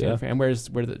 and maybe San Fran. And where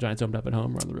the Giants opened up at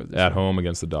home or on the road? At home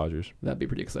against the Dodgers. That'd be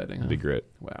pretty exciting. Huh? That'd be great.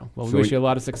 Wow. Well, we wish you a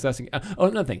lot of success.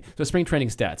 Another thing. So spring training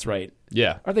stats, right?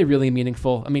 Yeah. Are they really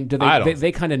meaningful? I mean, do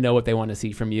they kind of know what they want to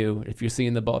see from you? If you're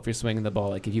seeing the ball, if you're swinging the ball,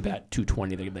 like if you bat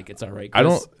 220, they're like, it's all right.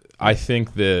 I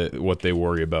think that what they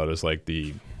worry about is like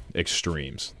the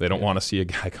extremes. They don't want to see a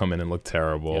guy come in and look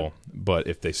terrible, but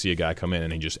if they see a guy come in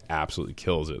and he just absolutely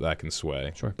kills it, that can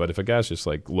sway. Sure. But if a guy's just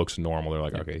like looks normal, they're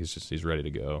like, okay, he's ready to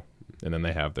go. And then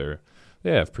they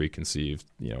have preconceived,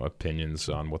 opinions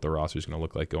on what the roster is going to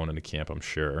look like going into camp, I'm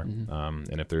sure.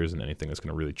 Mm-hmm. And if there isn't anything that's going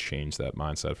to really change that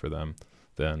mindset for them,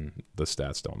 then the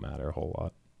stats don't matter a whole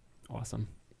lot. Awesome.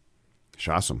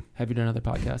 Awesome. Have you done other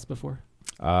podcasts before?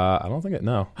 I don't think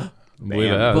no.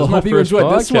 Well, hope you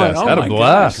enjoyed this one. Had a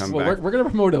blast. Well, we're going to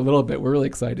promote it a little bit. We're really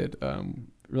excited.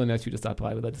 Really nice of you to stop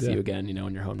by. We'd love to see you again, in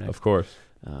your home next. Of course.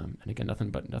 And again, nothing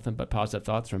but positive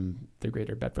thoughts from the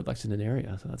greater Bedford Lexington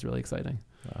area. So that's really exciting.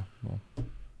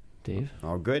 Dave?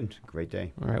 All good. Great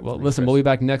day. All right. Well, listen, we'll be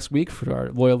back next week for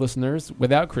our loyal listeners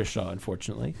without Chris Shaw,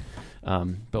 unfortunately.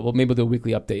 But we'll do a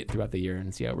weekly update throughout the year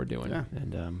and see how we're doing. Yeah.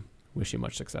 And wish you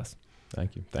much success.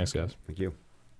 Thank you. Thanks, guys. Thank you.